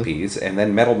just EPs, and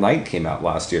then Metal Night came out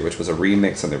last year, which was a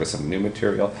remix, and there was some new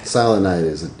material. Silent Night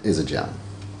is a gem.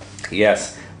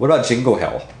 Yes. What about Jingle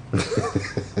Hell?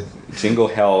 Jingle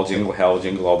Hell, Jingle Hell,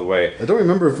 Jingle All the Way. I don't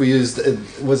remember if we used...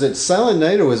 Was it Silent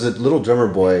Night or was it Little Drummer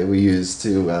Boy we used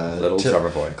to... Drummer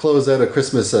Boy. Close out a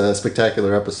Christmas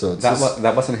spectacular episode.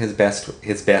 That wasn't his best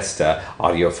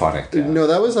audiophonic. No,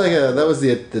 that was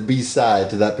the B-side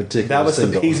to that particular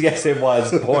single. Yes, it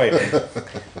was. Boy.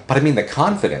 But I mean, the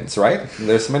confidence, right?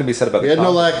 There's something to be said about we the had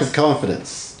no lack of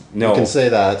confidence. No. You can say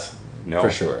that. No.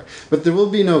 For sure. But there will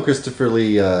be no Christopher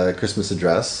Lee Christmas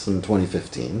address in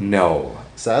 2015. No.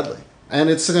 Sadly. And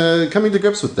it's coming to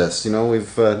grips with this. You know,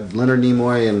 we've Leonard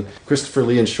Nimoy and Christopher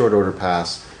Lee in short order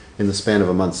pass in the span of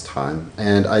a month's time.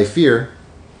 And I fear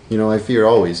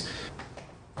always.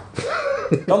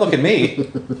 Don't look at me.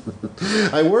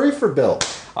 I worry for Bill.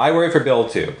 I worry for Bill,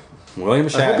 too. William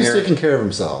Shatner. I hope he's taking care of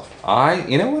himself.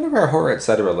 One of our Horror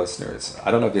Etc. listeners,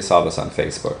 I don't know if you saw this on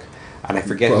Facebook, and I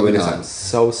forget Probably who it is. not. I'm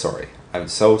so sorry. I'm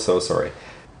so sorry.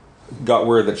 Got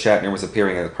word that Shatner was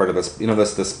appearing as part of this,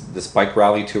 this bike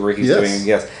rally tour he's doing.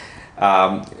 Yes.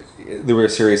 There were a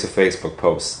series of Facebook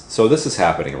posts. So this is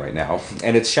happening right now,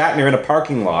 and it's Shatner in a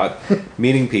parking lot,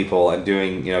 meeting people and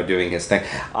doing his thing.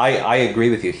 I agree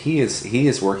with you. He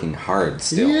is working hard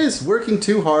still. He is working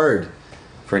too hard.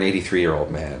 For an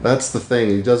 83-year-old man. That's the thing.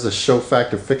 He does a show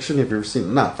Fact or Fiction. Have you ever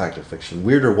seen... Not Fact or Fiction.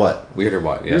 Weird or What? Weird or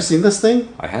What, yeah. You ever seen this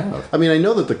thing? I have. I mean, I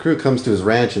know that the crew comes to his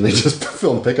ranch and they just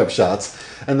film pickup shots,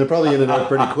 and they're probably in and out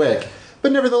pretty quick.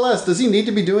 But nevertheless, does he need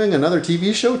to be doing another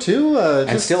TV show too?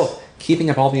 And still keeping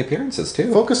up all the appearances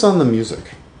too. Focus on the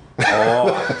music.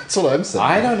 Oh, that's what I'm saying.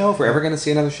 I don't know if we're ever going to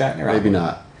see another Shatner album. Maybe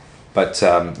not. But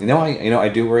I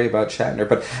do worry about Shatner.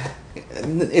 But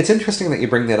it's interesting that you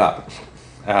bring that up.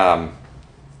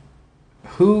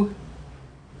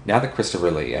 Now that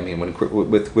Christopher Lee, I mean,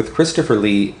 with Christopher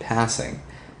Lee passing,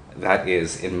 that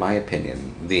is, in my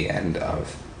opinion, the end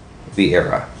of the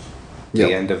era.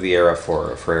 The end of the era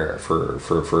for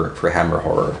Hammer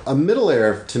horror. A middle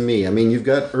era to me. I mean, you've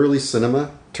got early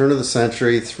cinema, turn of the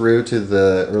century through to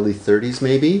the early 30s,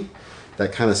 maybe.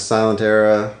 That kind of silent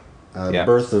era,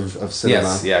 birth of cinema.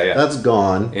 Yes, yeah. That's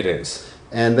gone. It is.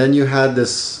 And then you had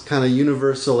this kind of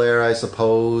Universal era, I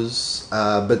suppose.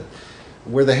 But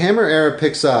where the Hammer era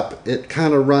picks up, it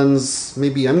kind of runs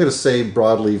maybe, I'm going to say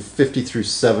broadly, 50 through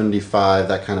 75,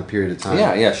 that kind of period of time.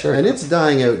 Yeah, sure. And it's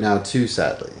dying out now too,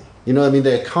 sadly. You know, I mean,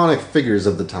 the iconic figures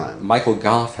of the time. Michael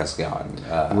Goff has gone.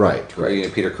 Right.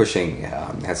 Peter Cushing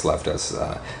has left us.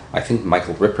 I think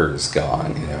Michael Ripper's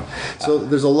gone, you know. So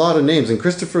there's a lot of names. And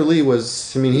Christopher Lee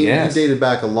was, I mean, he dated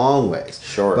back a long ways.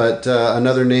 Sure. But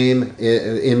another name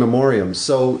in memoriam.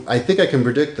 So I think I can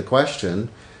predict the question.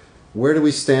 Where do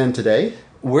we stand today?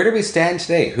 Where do we stand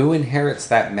today? Who inherits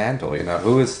that mantle? You know,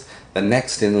 who is the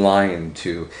next in line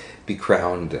to be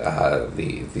crowned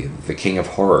the king of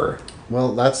horror?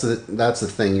 Well, that's the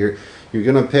thing. You're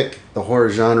going to pick the horror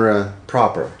genre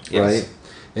proper, yes. right?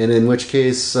 And in which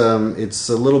case, it's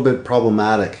a little bit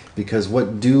problematic because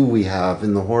what do we have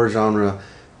in the horror genre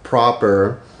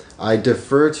proper? I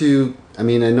defer to. I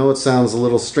mean, I know it sounds a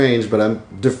little strange, but I'm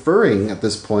deferring at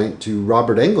this point to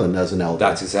Robert Englund as an elder.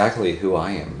 That's exactly who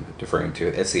I am deferring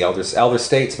to. As the elder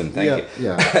statesman, thank you.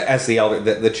 Yeah. As the elder,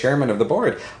 the chairman of the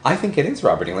board, I think it is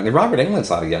Robert Englund. And Robert Englund's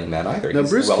not a young man either. Now,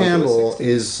 He's Bruce well into his Campbell 60s.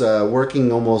 is working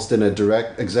almost in a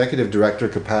executive director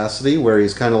capacity, where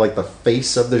he's kind of like the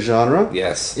face of the genre.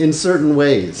 Yes. In certain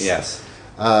ways. Yes.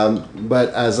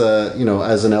 But as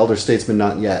an elder statesman,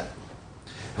 not yet.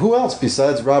 Who else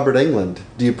besides Robert Englund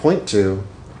do you point to?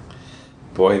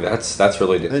 Boy, that's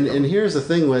really difficult. And here's the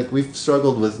thing: like we've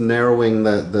struggled with narrowing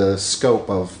the scope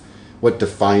of what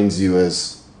defines you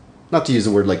as, not to use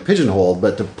the word like pigeonholed,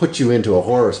 but to put you into a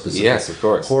horror specific. Yes, of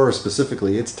course. Horror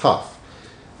specifically, it's tough.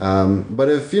 But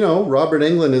if Robert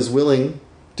Englund is willing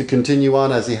to continue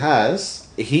on as he has,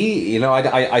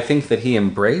 I think that he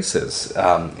embraces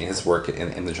his work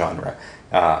in the genre.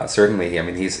 Certainly, I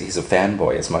mean, he's a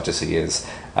fanboy as much as he is,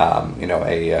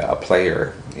 a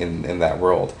player in that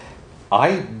world.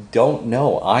 I don't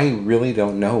know. I really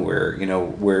don't know where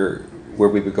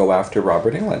we would go after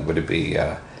Robert Englund. Would it be?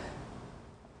 I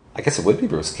guess it would be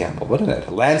Bruce Campbell, wouldn't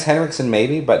it? Lance Henriksen,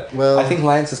 maybe, but I think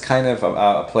Lance is kind of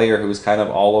a player who's kind of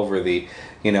all over the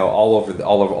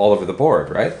board,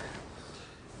 right?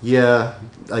 Yeah,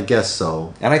 I guess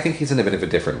so. And I think he's in a bit of a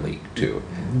different league too.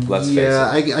 Let's face it.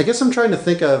 Yeah, I guess I'm trying to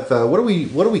think of what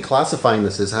are we classifying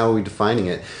this as? How are we defining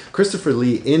it? Christopher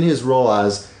Lee in his role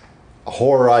as a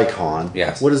horror icon.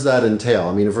 Yes. What does that entail?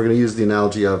 I mean, if we're going to use the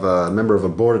analogy of a member of a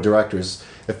board of directors,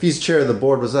 if he's chair of the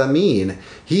board, what does that mean?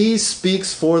 He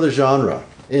speaks for the genre.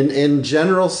 In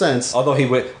general sense.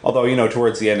 Although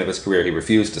towards the end of his career, he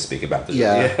refused to speak about the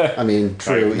genre. Yeah, I mean,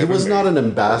 true. He was not an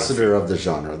ambassador of the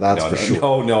genre, that's for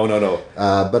sure. No.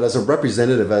 But as a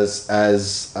representative, as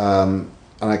an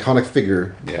iconic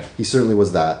figure, he certainly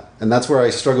was that. And that's where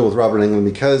I struggle with Robert Englund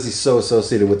because he's so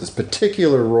associated with this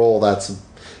particular role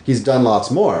he's done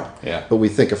lots more. Yeah. But we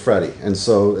think of Freddie. And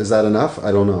so is that enough?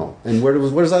 I don't know. And where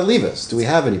does that leave us? Do we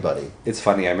have anybody? It's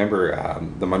funny. I remember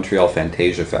the Montreal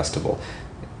Fantasia Festival,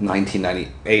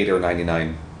 1998 or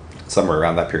 99, somewhere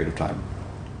around that period of time.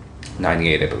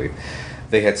 98, I believe.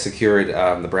 They had secured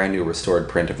the brand new restored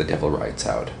print of The Devil Rides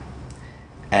Out.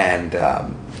 And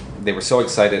they were so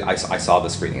excited. I saw the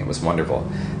screening. It was wonderful.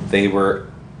 They were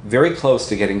very close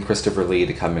to getting Christopher Lee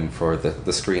to come in for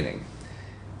the screening.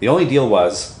 The only deal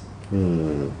was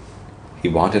he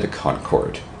wanted a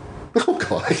Concorde. Oh,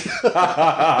 God.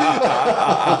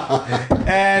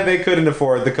 And they couldn't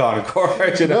afford the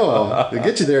Concorde. No, they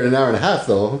get you there in an hour and a half,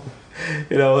 though.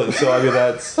 So I mean,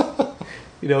 that's...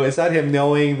 is that him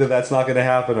knowing that that's not going to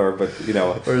happen, or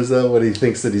is that what he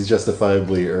thinks that he's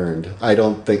justifiably earned? I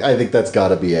think that's got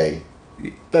to be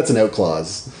that's an out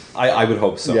clause. I would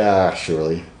hope so. Yeah,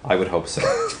 surely. I would hope so.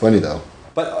 It's funny though.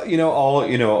 But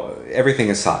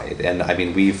everything aside, and I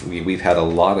mean we've had a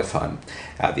lot of fun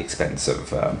at the expense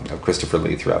of Christopher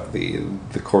Lee throughout the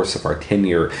course of our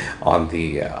tenure on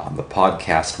the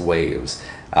podcast waves.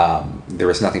 There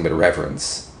is nothing but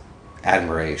reverence,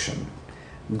 admiration,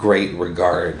 great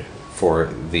regard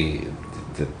for the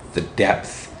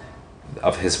depth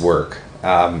of his work.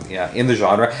 In the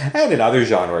genre and in other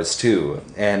genres too.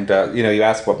 And you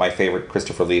asked what my favorite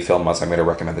Christopher Lee film was. I'm going to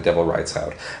recommend The Devil Rides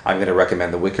Out. I'm going to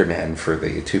recommend The Wicker Man for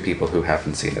the two people who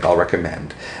haven't seen it. I'll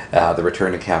recommend The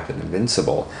Return of Captain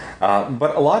Invincible.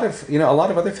 But a lot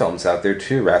of other films out there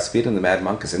too. Rasputin and the Mad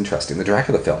Monk is interesting. The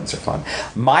Dracula films are fun.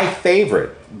 My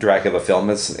favorite Dracula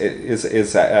film is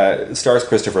stars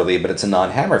Christopher Lee, but it's a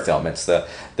non-Hammer film. It's the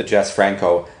Jess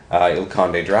Franco Il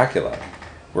Conde Dracula,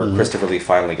 where Christopher Lee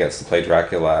finally gets to play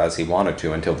Dracula as he wanted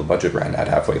to until the budget ran out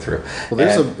halfway through. Well,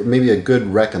 there's maybe a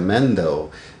good recommend,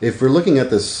 though. If we're looking at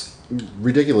this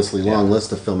ridiculously long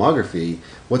list of filmography,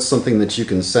 what's something that you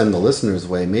can send the listeners'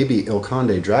 way? Maybe Il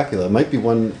Conde Dracula might be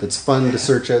one that's fun to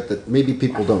search out that maybe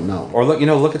people don't know. Or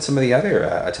look at some of the other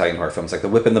Italian horror films, like The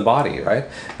Whip and the Body, right?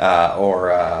 Or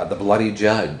The Bloody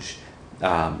Judge,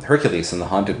 Hercules and the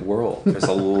Haunted World. There's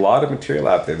a lot of material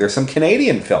out there. There's some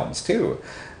Canadian films too.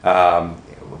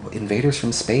 Invaders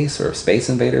from Space or Space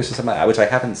Invaders or something, which I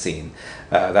haven't seen.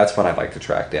 That's one I'd like to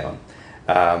track down.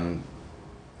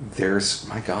 There's,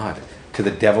 my God, To the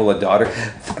Devil a Daughter.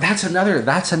 That's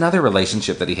another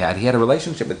relationship that he had. He had a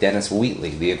relationship with Dennis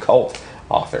Wheatley, the occult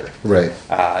author. Right.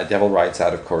 Devil Rides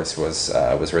Out, of course, was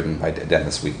written by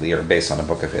Dennis Wheatley, or based on a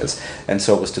book of his, and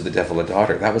so was To the Devil a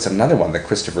Daughter. That was another one that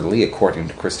Christopher Lee, according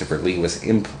to Christopher Lee, was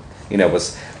implemental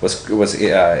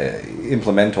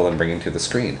in bringing to the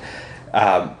screen.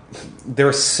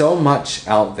 There's so much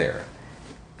out there.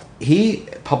 He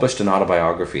published an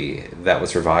autobiography that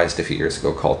was revised a few years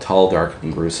ago called Tall, Dark,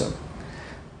 and Gruesome.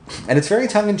 And it's very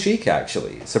tongue-in-cheek,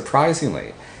 actually.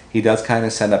 Surprisingly, he does kind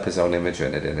of send up his own image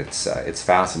in it, and it's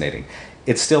fascinating.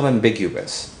 It's still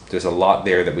ambiguous. There's a lot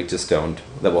there that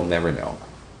that we'll never know.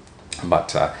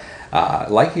 But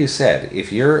like you said,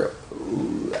 if you're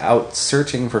out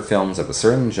searching for films of a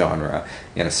certain genre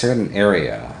in a certain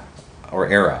area or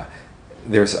era,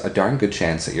 there's a darn good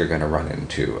chance that you're going to run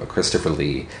into a Christopher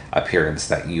Lee appearance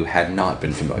that you had not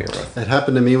been familiar with. It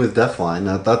happened to me with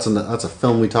Deathline. That's a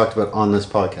film we talked about on this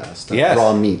podcast. Yes.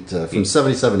 Raw Meat from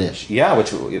 77-ish. Yeah, I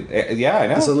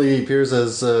know. He suddenly appears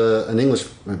as an English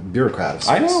bureaucrat of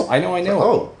sorts. I know.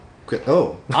 Oh.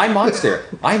 I Monster.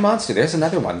 There's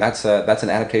another one. That's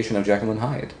an adaptation of Jekyll and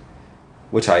Hyde,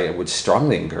 which I would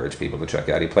strongly encourage people to check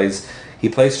out. He plays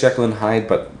Jekyll and Hyde,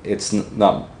 but it's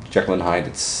not Jekyll and Hyde.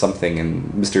 It's something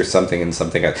and Mr. Something and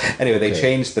something. Anyway, they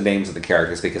changed the names of the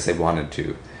characters because they wanted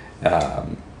to,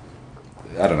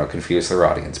 confuse their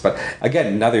audience. But again,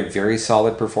 another very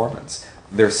solid performance.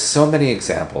 There's so many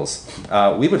examples.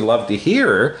 We would love to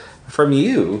hear from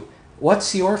you.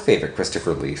 What's your favorite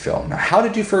Christopher Lee film? How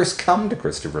did you first come to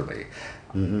Christopher Lee?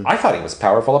 Mm-hmm. I thought he was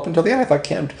powerful up until the end. I thought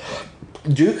Count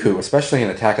Dooku, especially in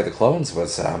Attack of the Clones,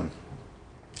 was a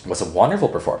wonderful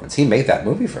performance. He made that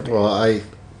movie for me. Well,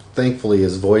 thankfully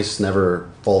his voice never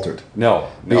faltered.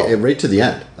 No. Right to the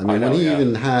end. I mean, when he yeah.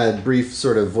 even had brief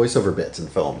sort of voiceover bits in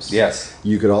films, yes,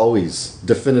 you could always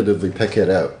definitively pick it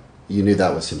out. You knew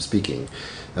that was him speaking.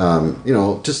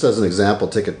 Just as an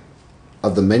example,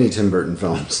 of the many Tim Burton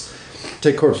films.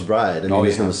 Take Corpse Bride.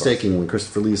 There's no mistaking when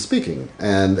Christopher Lee is speaking,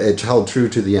 and it held true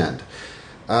to the end.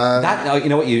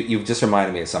 You've just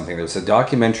reminded me of something. There was a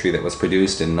documentary that was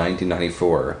produced in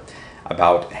 1994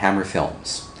 about Hammer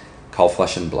Films called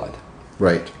Flesh and Blood.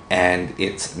 Right. And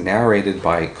it's narrated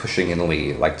by Cushing and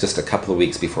Lee, like just a couple of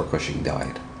weeks before Cushing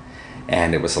died.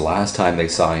 And it was the last time they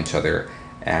saw each other,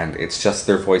 and it's just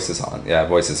their voices.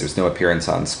 There's no appearance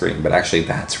on screen, but actually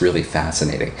that's really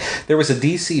fascinating. There was a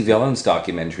DC Villains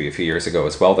documentary a few years ago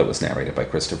as well that was narrated by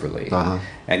Christopher Lee. Uh-huh.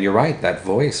 And you're right, that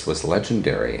voice was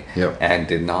legendary. Yep. And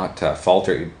did not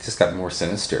falter. It just got more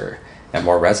sinister and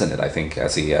more resonant, I think,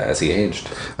 as he aged.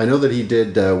 I know that he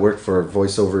did work for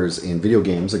voiceovers in video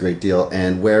games a great deal,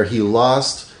 and where he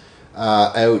lost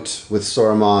out with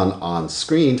Saruman on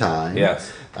screen time.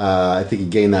 Yes. I think he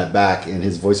gained that back in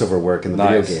his voiceover work in the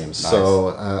video games. Nice. So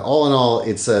all in all,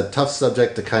 it's a tough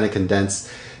subject to kind of condense.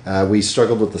 We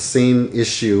struggled with the same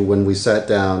issue when we sat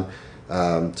down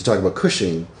to talk about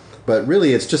Cushing. But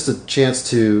really, it's just a chance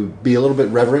to be a little bit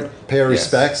reverent, pay our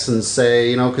respects, and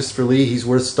say, Christopher Lee, he's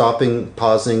worth stopping,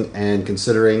 pausing, and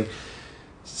considering.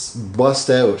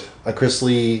 Bust out a Chris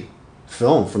Lee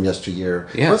film from yesteryear.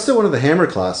 Yeah. Bust out one of the Hammer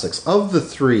classics. Of the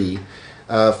three,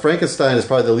 Frankenstein is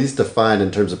probably the least defined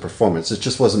in terms of performance. It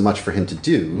just wasn't much for him to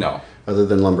do. No. Other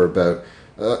than lumber about.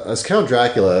 As Count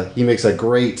Dracula, he makes a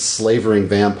great slavering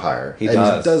vampire. He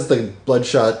does the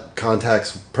bloodshot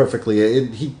contacts perfectly.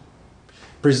 He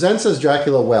presents as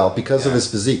Dracula well because of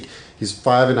his physique. He's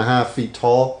 5.5 feet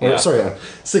tall.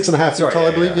 6.5 feet tall,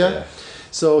 I believe. Yeah.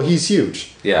 So he's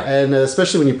huge. Yeah. And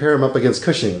especially when you pair him up against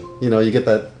Cushing, you get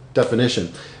that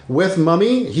definition. With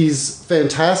Mummy, he's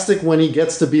fantastic when he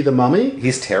gets to be the Mummy.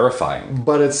 He's terrifying.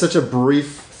 But it's such a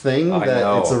brief thing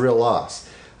that it's a real loss.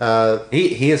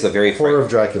 He is a very... Horror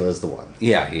of Dracula is the one.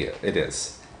 Yeah, it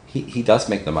is. He does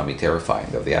make the Mummy terrifying,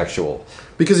 though, the actual...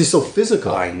 Because he's so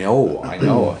physical. I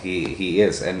know. He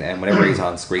is. And whenever he's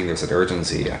on screen, there's an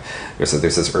urgency. There's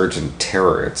this urgent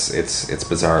terror. It's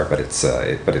bizarre, but it's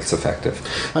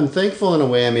effective. I'm thankful in a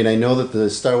way. I mean, I know that the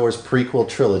Star Wars prequel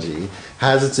trilogy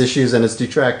has its issues and its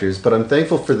detractors, but I'm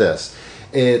thankful for this.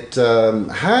 It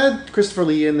had Christopher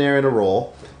Lee in there in a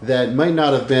role that might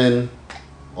not have been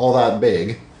all that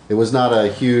big. It was not a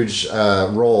huge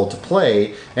role to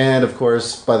play, and of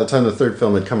course, by the time the third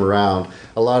film had come around,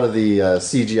 a lot of the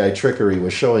CGI trickery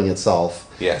was showing itself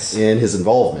in his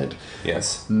involvement.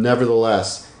 Yes.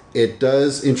 Nevertheless, it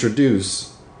does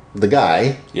introduce the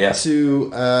guy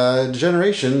to a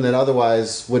generation that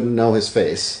otherwise wouldn't know his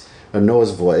face or know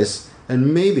his voice,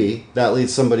 and maybe that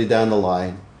leads somebody down the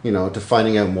line, to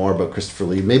finding out more about Christopher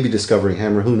Lee, maybe discovering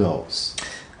Hammer, who knows?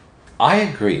 I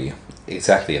agree.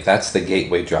 Exactly. If that's the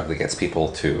gateway drug that gets people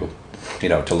to,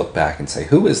 to look back and say,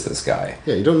 who is this guy?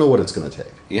 Yeah, you don't know what it's going to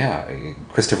take. Yeah.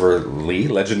 Christopher Lee,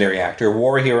 legendary actor,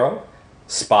 war hero,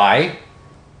 spy,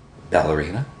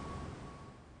 ballerina.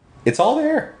 It's all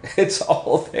there. It's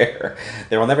all there.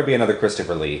 There will never be another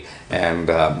Christopher Lee. And,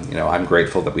 I'm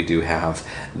grateful that we do have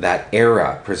that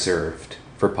era preserved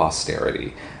for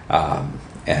posterity.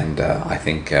 I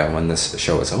think when this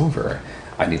show is over,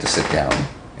 I need to sit down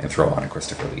and throw on a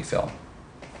Christopher Lee film.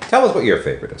 Tell us what your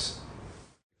favorite is.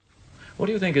 What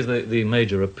do you think is the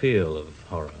major appeal of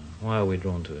horror? Why are we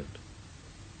drawn to it?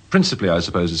 Principally, I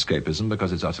suppose, escapism,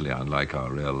 because it's utterly unlike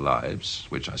our real lives,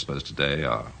 which I suppose today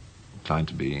are inclined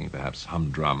to be perhaps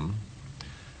humdrum.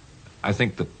 I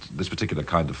think that this particular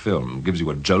kind of film gives you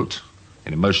a jolt,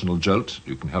 an emotional jolt.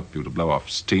 You can help you to blow off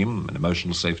steam, an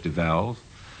emotional safety valve.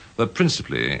 But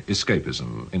principally,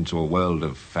 escapism into a world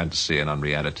of fantasy and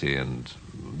unreality and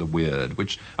the weird,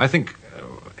 which I think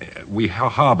we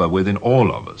harbour within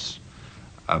all of us.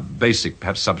 A basic,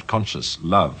 perhaps subconscious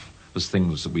love for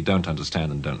things that we don't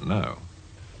understand and don't know.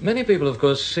 Many people, of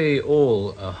course, see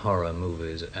all horror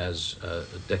movies as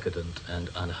decadent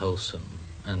and unwholesome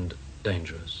and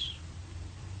dangerous.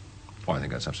 Well, I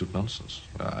think that's absolute nonsense.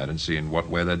 I don't see in what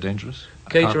way they're dangerous.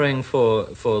 Catering for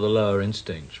the lower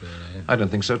instincts, really. I don't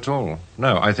think so at all.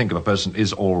 No, I think if a person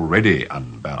is already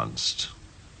unbalanced,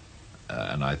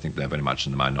 and I think they're very much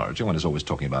in the minority, one is always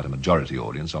talking about a majority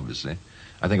audience, obviously.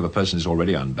 I think if a person is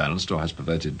already unbalanced or has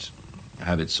perverted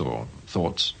habits or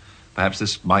thoughts, perhaps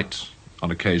this might, on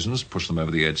occasions, push them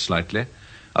over the edge slightly.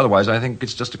 Otherwise, I think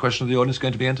it's just a question of the audience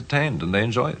going to be entertained, and they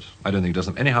enjoy it. I don't think it does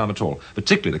them any harm at all,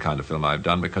 particularly the kind of film I've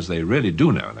done, because they really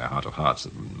do know in their heart of hearts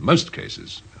that in most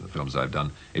cases, in the films I've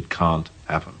done, it can't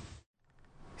happen.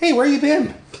 Hey, where you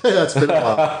been? It's been a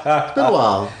while. It's been a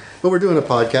while. But we're doing a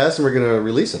podcast, and we're going to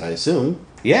release it, I assume.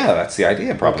 Yeah, that's the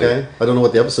idea, probably. Okay. I don't know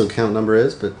what the episode count number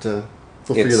is, but we'll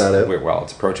figure that out. Well,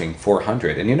 it's approaching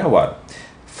 400. And you know what?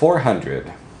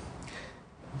 400,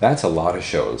 that's a lot of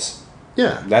shows.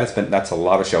 Yeah. That's a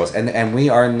lot of shows. And we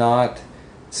are not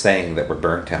saying that we're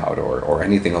burnt out or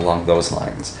anything along those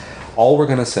lines. All we're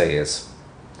going to say is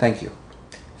thank you.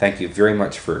 Thank you very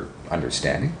much for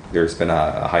understanding. There's been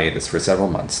a hiatus for several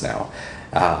months now.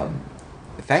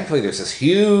 Thankfully, there's this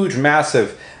huge,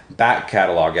 massive back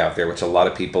catalog out there, which a lot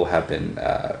of people have been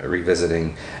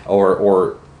revisiting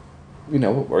or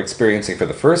experiencing for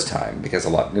the first time, because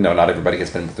not everybody has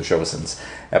been with the show since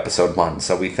episode 1.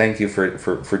 So we thank you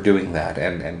for doing that,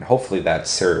 and hopefully that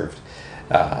served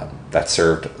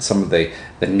some of the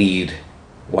need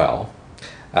well.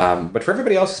 But for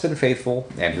everybody else who's been faithful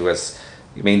and who has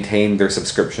maintained their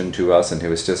subscription to us and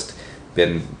who has just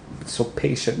been so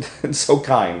patient and so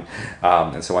kind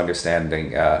and so understanding.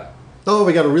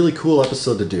 We got a really cool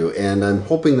episode to do, and I'm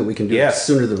hoping that we can do it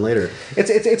sooner than later.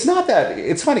 It's not that.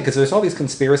 It's funny because there's all these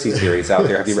conspiracy theories out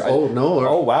there. Have you? Oh no!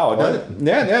 Oh wow! No,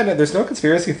 there's no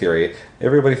conspiracy theory.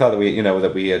 Everybody thought that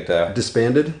we had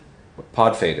disbanded,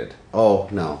 pod faded. Oh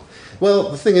no! Well,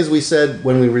 the thing is, we said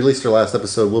when we released our last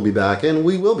episode, we'll be back, and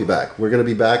we will be back. We're going to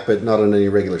be back, but not on any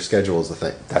regular schedule is the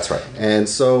thing. That's right. And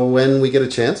so when we get a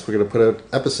chance, we're going to put out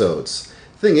episodes.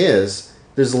 Thing is,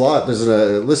 there's a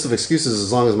list of excuses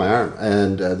as long as my arm,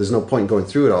 and there's no point in going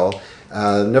through it all.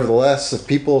 Nevertheless, if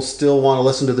people still want to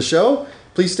listen to the show,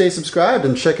 please stay subscribed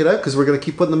and check it out, because we're going to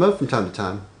keep putting them out from time to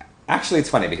time. Actually, it's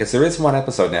funny because there is one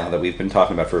episode now that we've been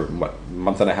talking about for, a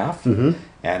month and a half? Mm-hmm.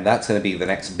 And that's going to be the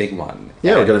next big one.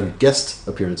 Yeah, and we're going to have guest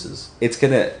appearances. It's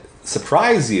going to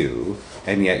surprise you,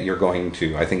 and yet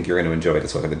I think you're going to enjoy it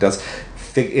as well.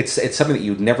 It's something that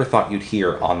you never thought you'd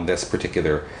hear on this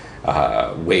particular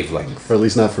wavelength. Or at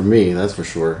least not for me, that's for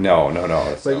sure. No.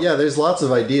 But yeah, there's lots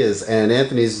of ideas, and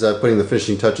Anthony's putting the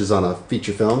finishing touches on a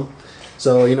feature film.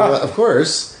 So, of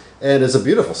course, and it's a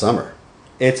beautiful summer.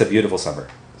 It's a beautiful summer.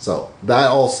 So,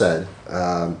 that all said,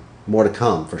 more to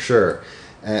come, for sure.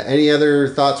 Any other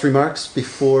thoughts, remarks,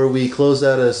 before we close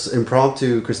out as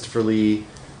impromptu Christopher Lee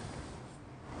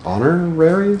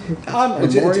honorary?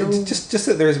 Just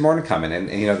that there's more to come. And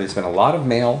there's been a lot of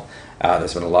mail.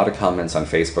 There's been a lot of comments on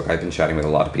Facebook. I've been chatting with a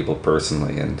lot of people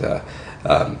personally. And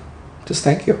just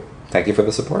thank you. Thank you for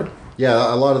the support.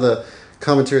 Yeah, a lot of the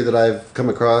commentary that I've come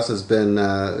across has been,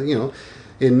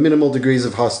 in minimal degrees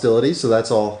of hostility, so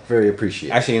that's all very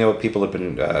appreciated. Actually, you know what? People have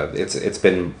been. It's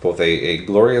been both a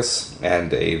glorious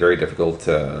and a very difficult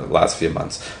last few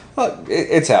months.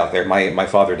 It's out there. My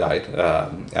father died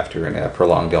after a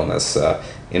prolonged illness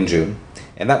in June,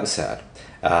 and that was sad.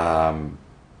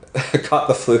 Caught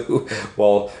the flu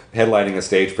while headlining a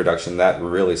stage production. That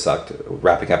really sucked.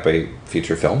 Wrapping up a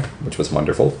feature film, which was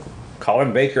wonderful.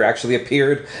 Colin Baker actually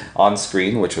appeared on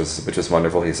screen, which was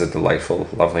wonderful. He's a delightful,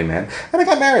 lovely man. And I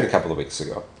got married a couple of weeks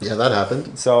ago. Yeah, that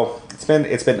happened. So it's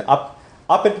been up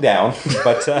and down,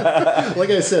 but like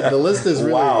I said, the list is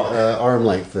really arm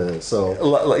length. So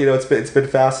you know, it's been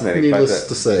fascinating. Needless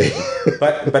to say,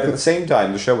 but at the same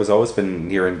time, the show has always been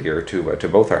near and dear to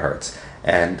both our hearts,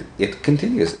 and it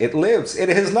continues. It lives. It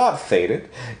has not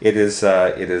faded. It is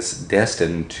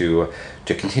destined to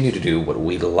continue to do what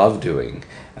we love doing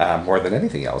more than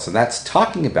anything else, and that's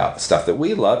talking about the stuff that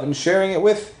we love and sharing it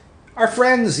with our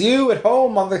friends, you at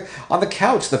home on the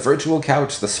couch, the virtual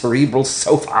couch, the cerebral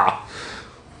sofa.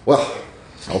 Well,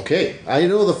 okay. I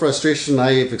know the frustration.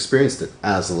 I've experienced it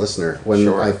as a listener. When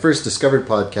I first discovered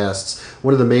podcasts,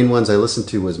 one of the main ones I listened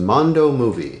to was Mondo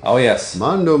Movie. Oh, yes.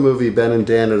 Mondo Movie, Ben and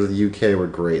Dan out of the UK were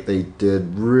great. They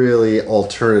did really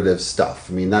alternative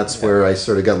stuff. I mean, that's where I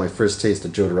sort of got my first taste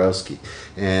of Jodorowsky.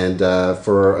 And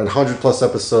for 100 plus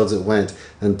episodes it went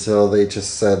until they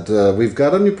just said, we've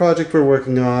got a new project we're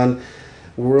working on.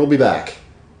 We'll be back.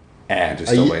 And you're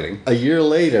still waiting. A year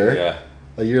later,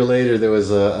 there was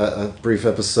a brief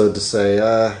episode to say,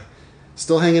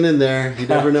 still hanging in there, you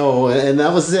never know. And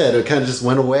that was it. It kind of just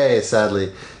went away,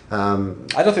 sadly. I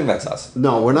don't think that's us.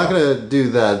 No, we're not going to do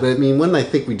that. But I mean, when I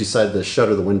think we decide to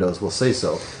shutter the windows, we'll say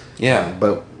so. Yeah.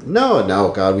 But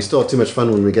no, God, we still have too much fun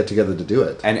when we get together to do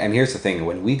it. And here's the thing.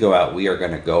 When we go out, we are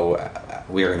going to go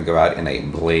out in a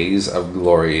blaze of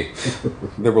glory.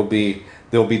 There will be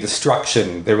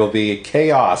destruction. There will be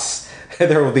chaos.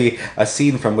 There will be a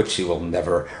scene from which you will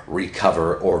never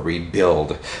recover or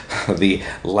rebuild. The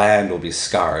land will be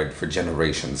scarred for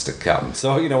generations to come.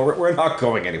 So, you know, we're not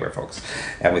going anywhere, folks.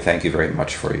 And we thank you very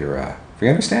much for your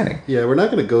understanding. Yeah, we're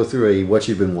not going to go through a what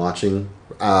you've been watching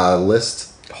list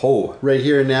right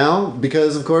here now,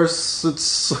 because, of course,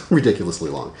 it's ridiculously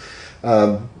long.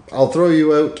 I'll throw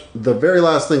you out the very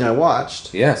last thing I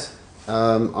watched. Yes.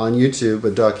 On YouTube,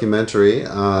 a documentary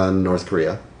on North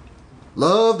Korea.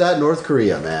 Love that North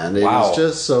Korea, man. It was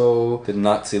just so... Did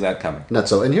not see that coming. Not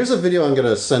so. And here's a video I'm going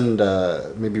to send,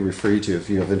 maybe refer you to if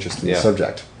you have interest in the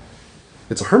subject.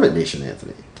 It's a hermit nation,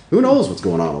 Anthony. Who knows what's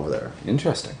going on over there?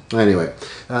 Interesting. Anyway,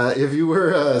 if you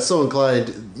were so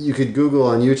inclined, you could Google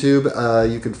on YouTube.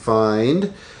 You could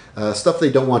find stuff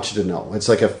they don't want you to know. It's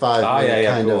like a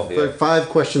 5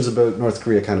 questions about North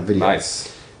Korea kind of video.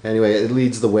 Nice. Anyway, it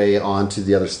leads the way on to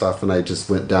the other stuff, and I just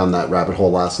went down that rabbit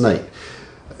hole last night.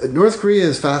 North Korea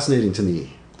is fascinating to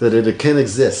me, that it can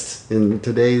exist in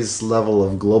today's level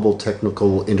of global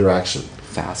technical interaction.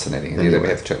 Fascinating. Anyway. We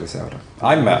have to check this out.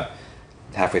 I'm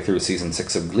halfway through season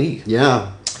 6 of Glee.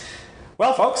 Yeah.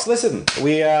 Well, folks, listen.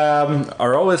 We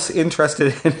are always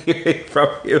interested in hearing from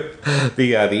you.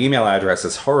 The email address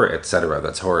is horror, etc.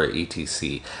 That's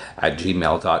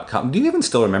horror@gmail.com. Do you even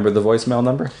still remember the voicemail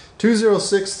number?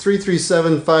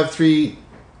 206-337-53...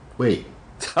 Wait.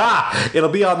 It'll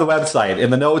be on the website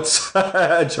in the notes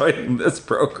joining this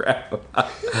program. A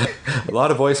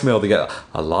lot of voicemail to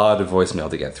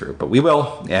get through, but we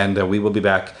will, and we will be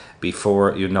back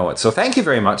before you know it. So thank you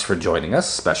very much for joining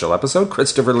us. Special episode,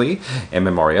 Christopher Lee in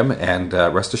memoriam, and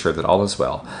rest assured that all is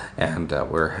well, and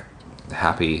we're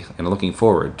happy and looking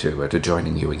forward to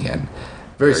joining you again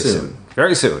very soon.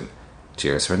 Very soon.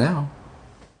 Cheers for now.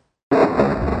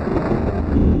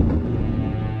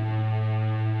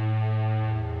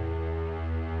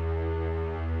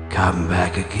 Come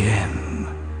back again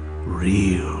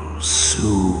real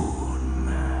soon.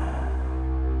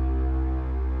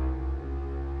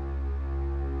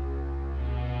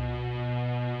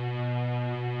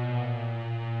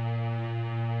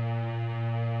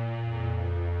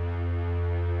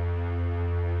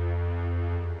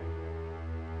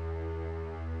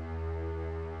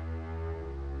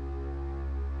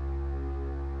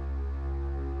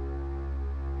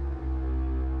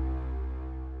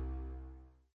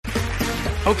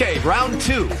 Okay, round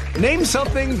 2. Name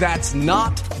something that's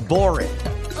not boring.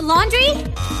 A laundry?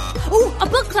 Ooh, a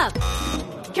book club.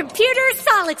 Computer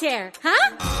solitaire,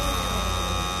 huh?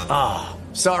 Ah,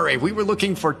 sorry, we were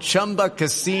looking for Chumba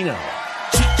Casino.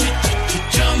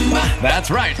 That's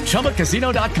right,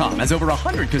 ChumbaCasino.com has over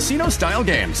 100 casino-style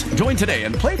games. Join today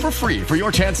and play for free for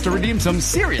your chance to redeem some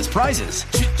serious prizes.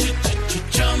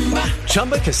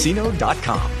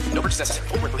 ChumbaCasino.com. No purchase necessary.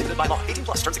 Void where prohibited by law. 18+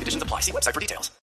 terms and conditions apply. See website for details.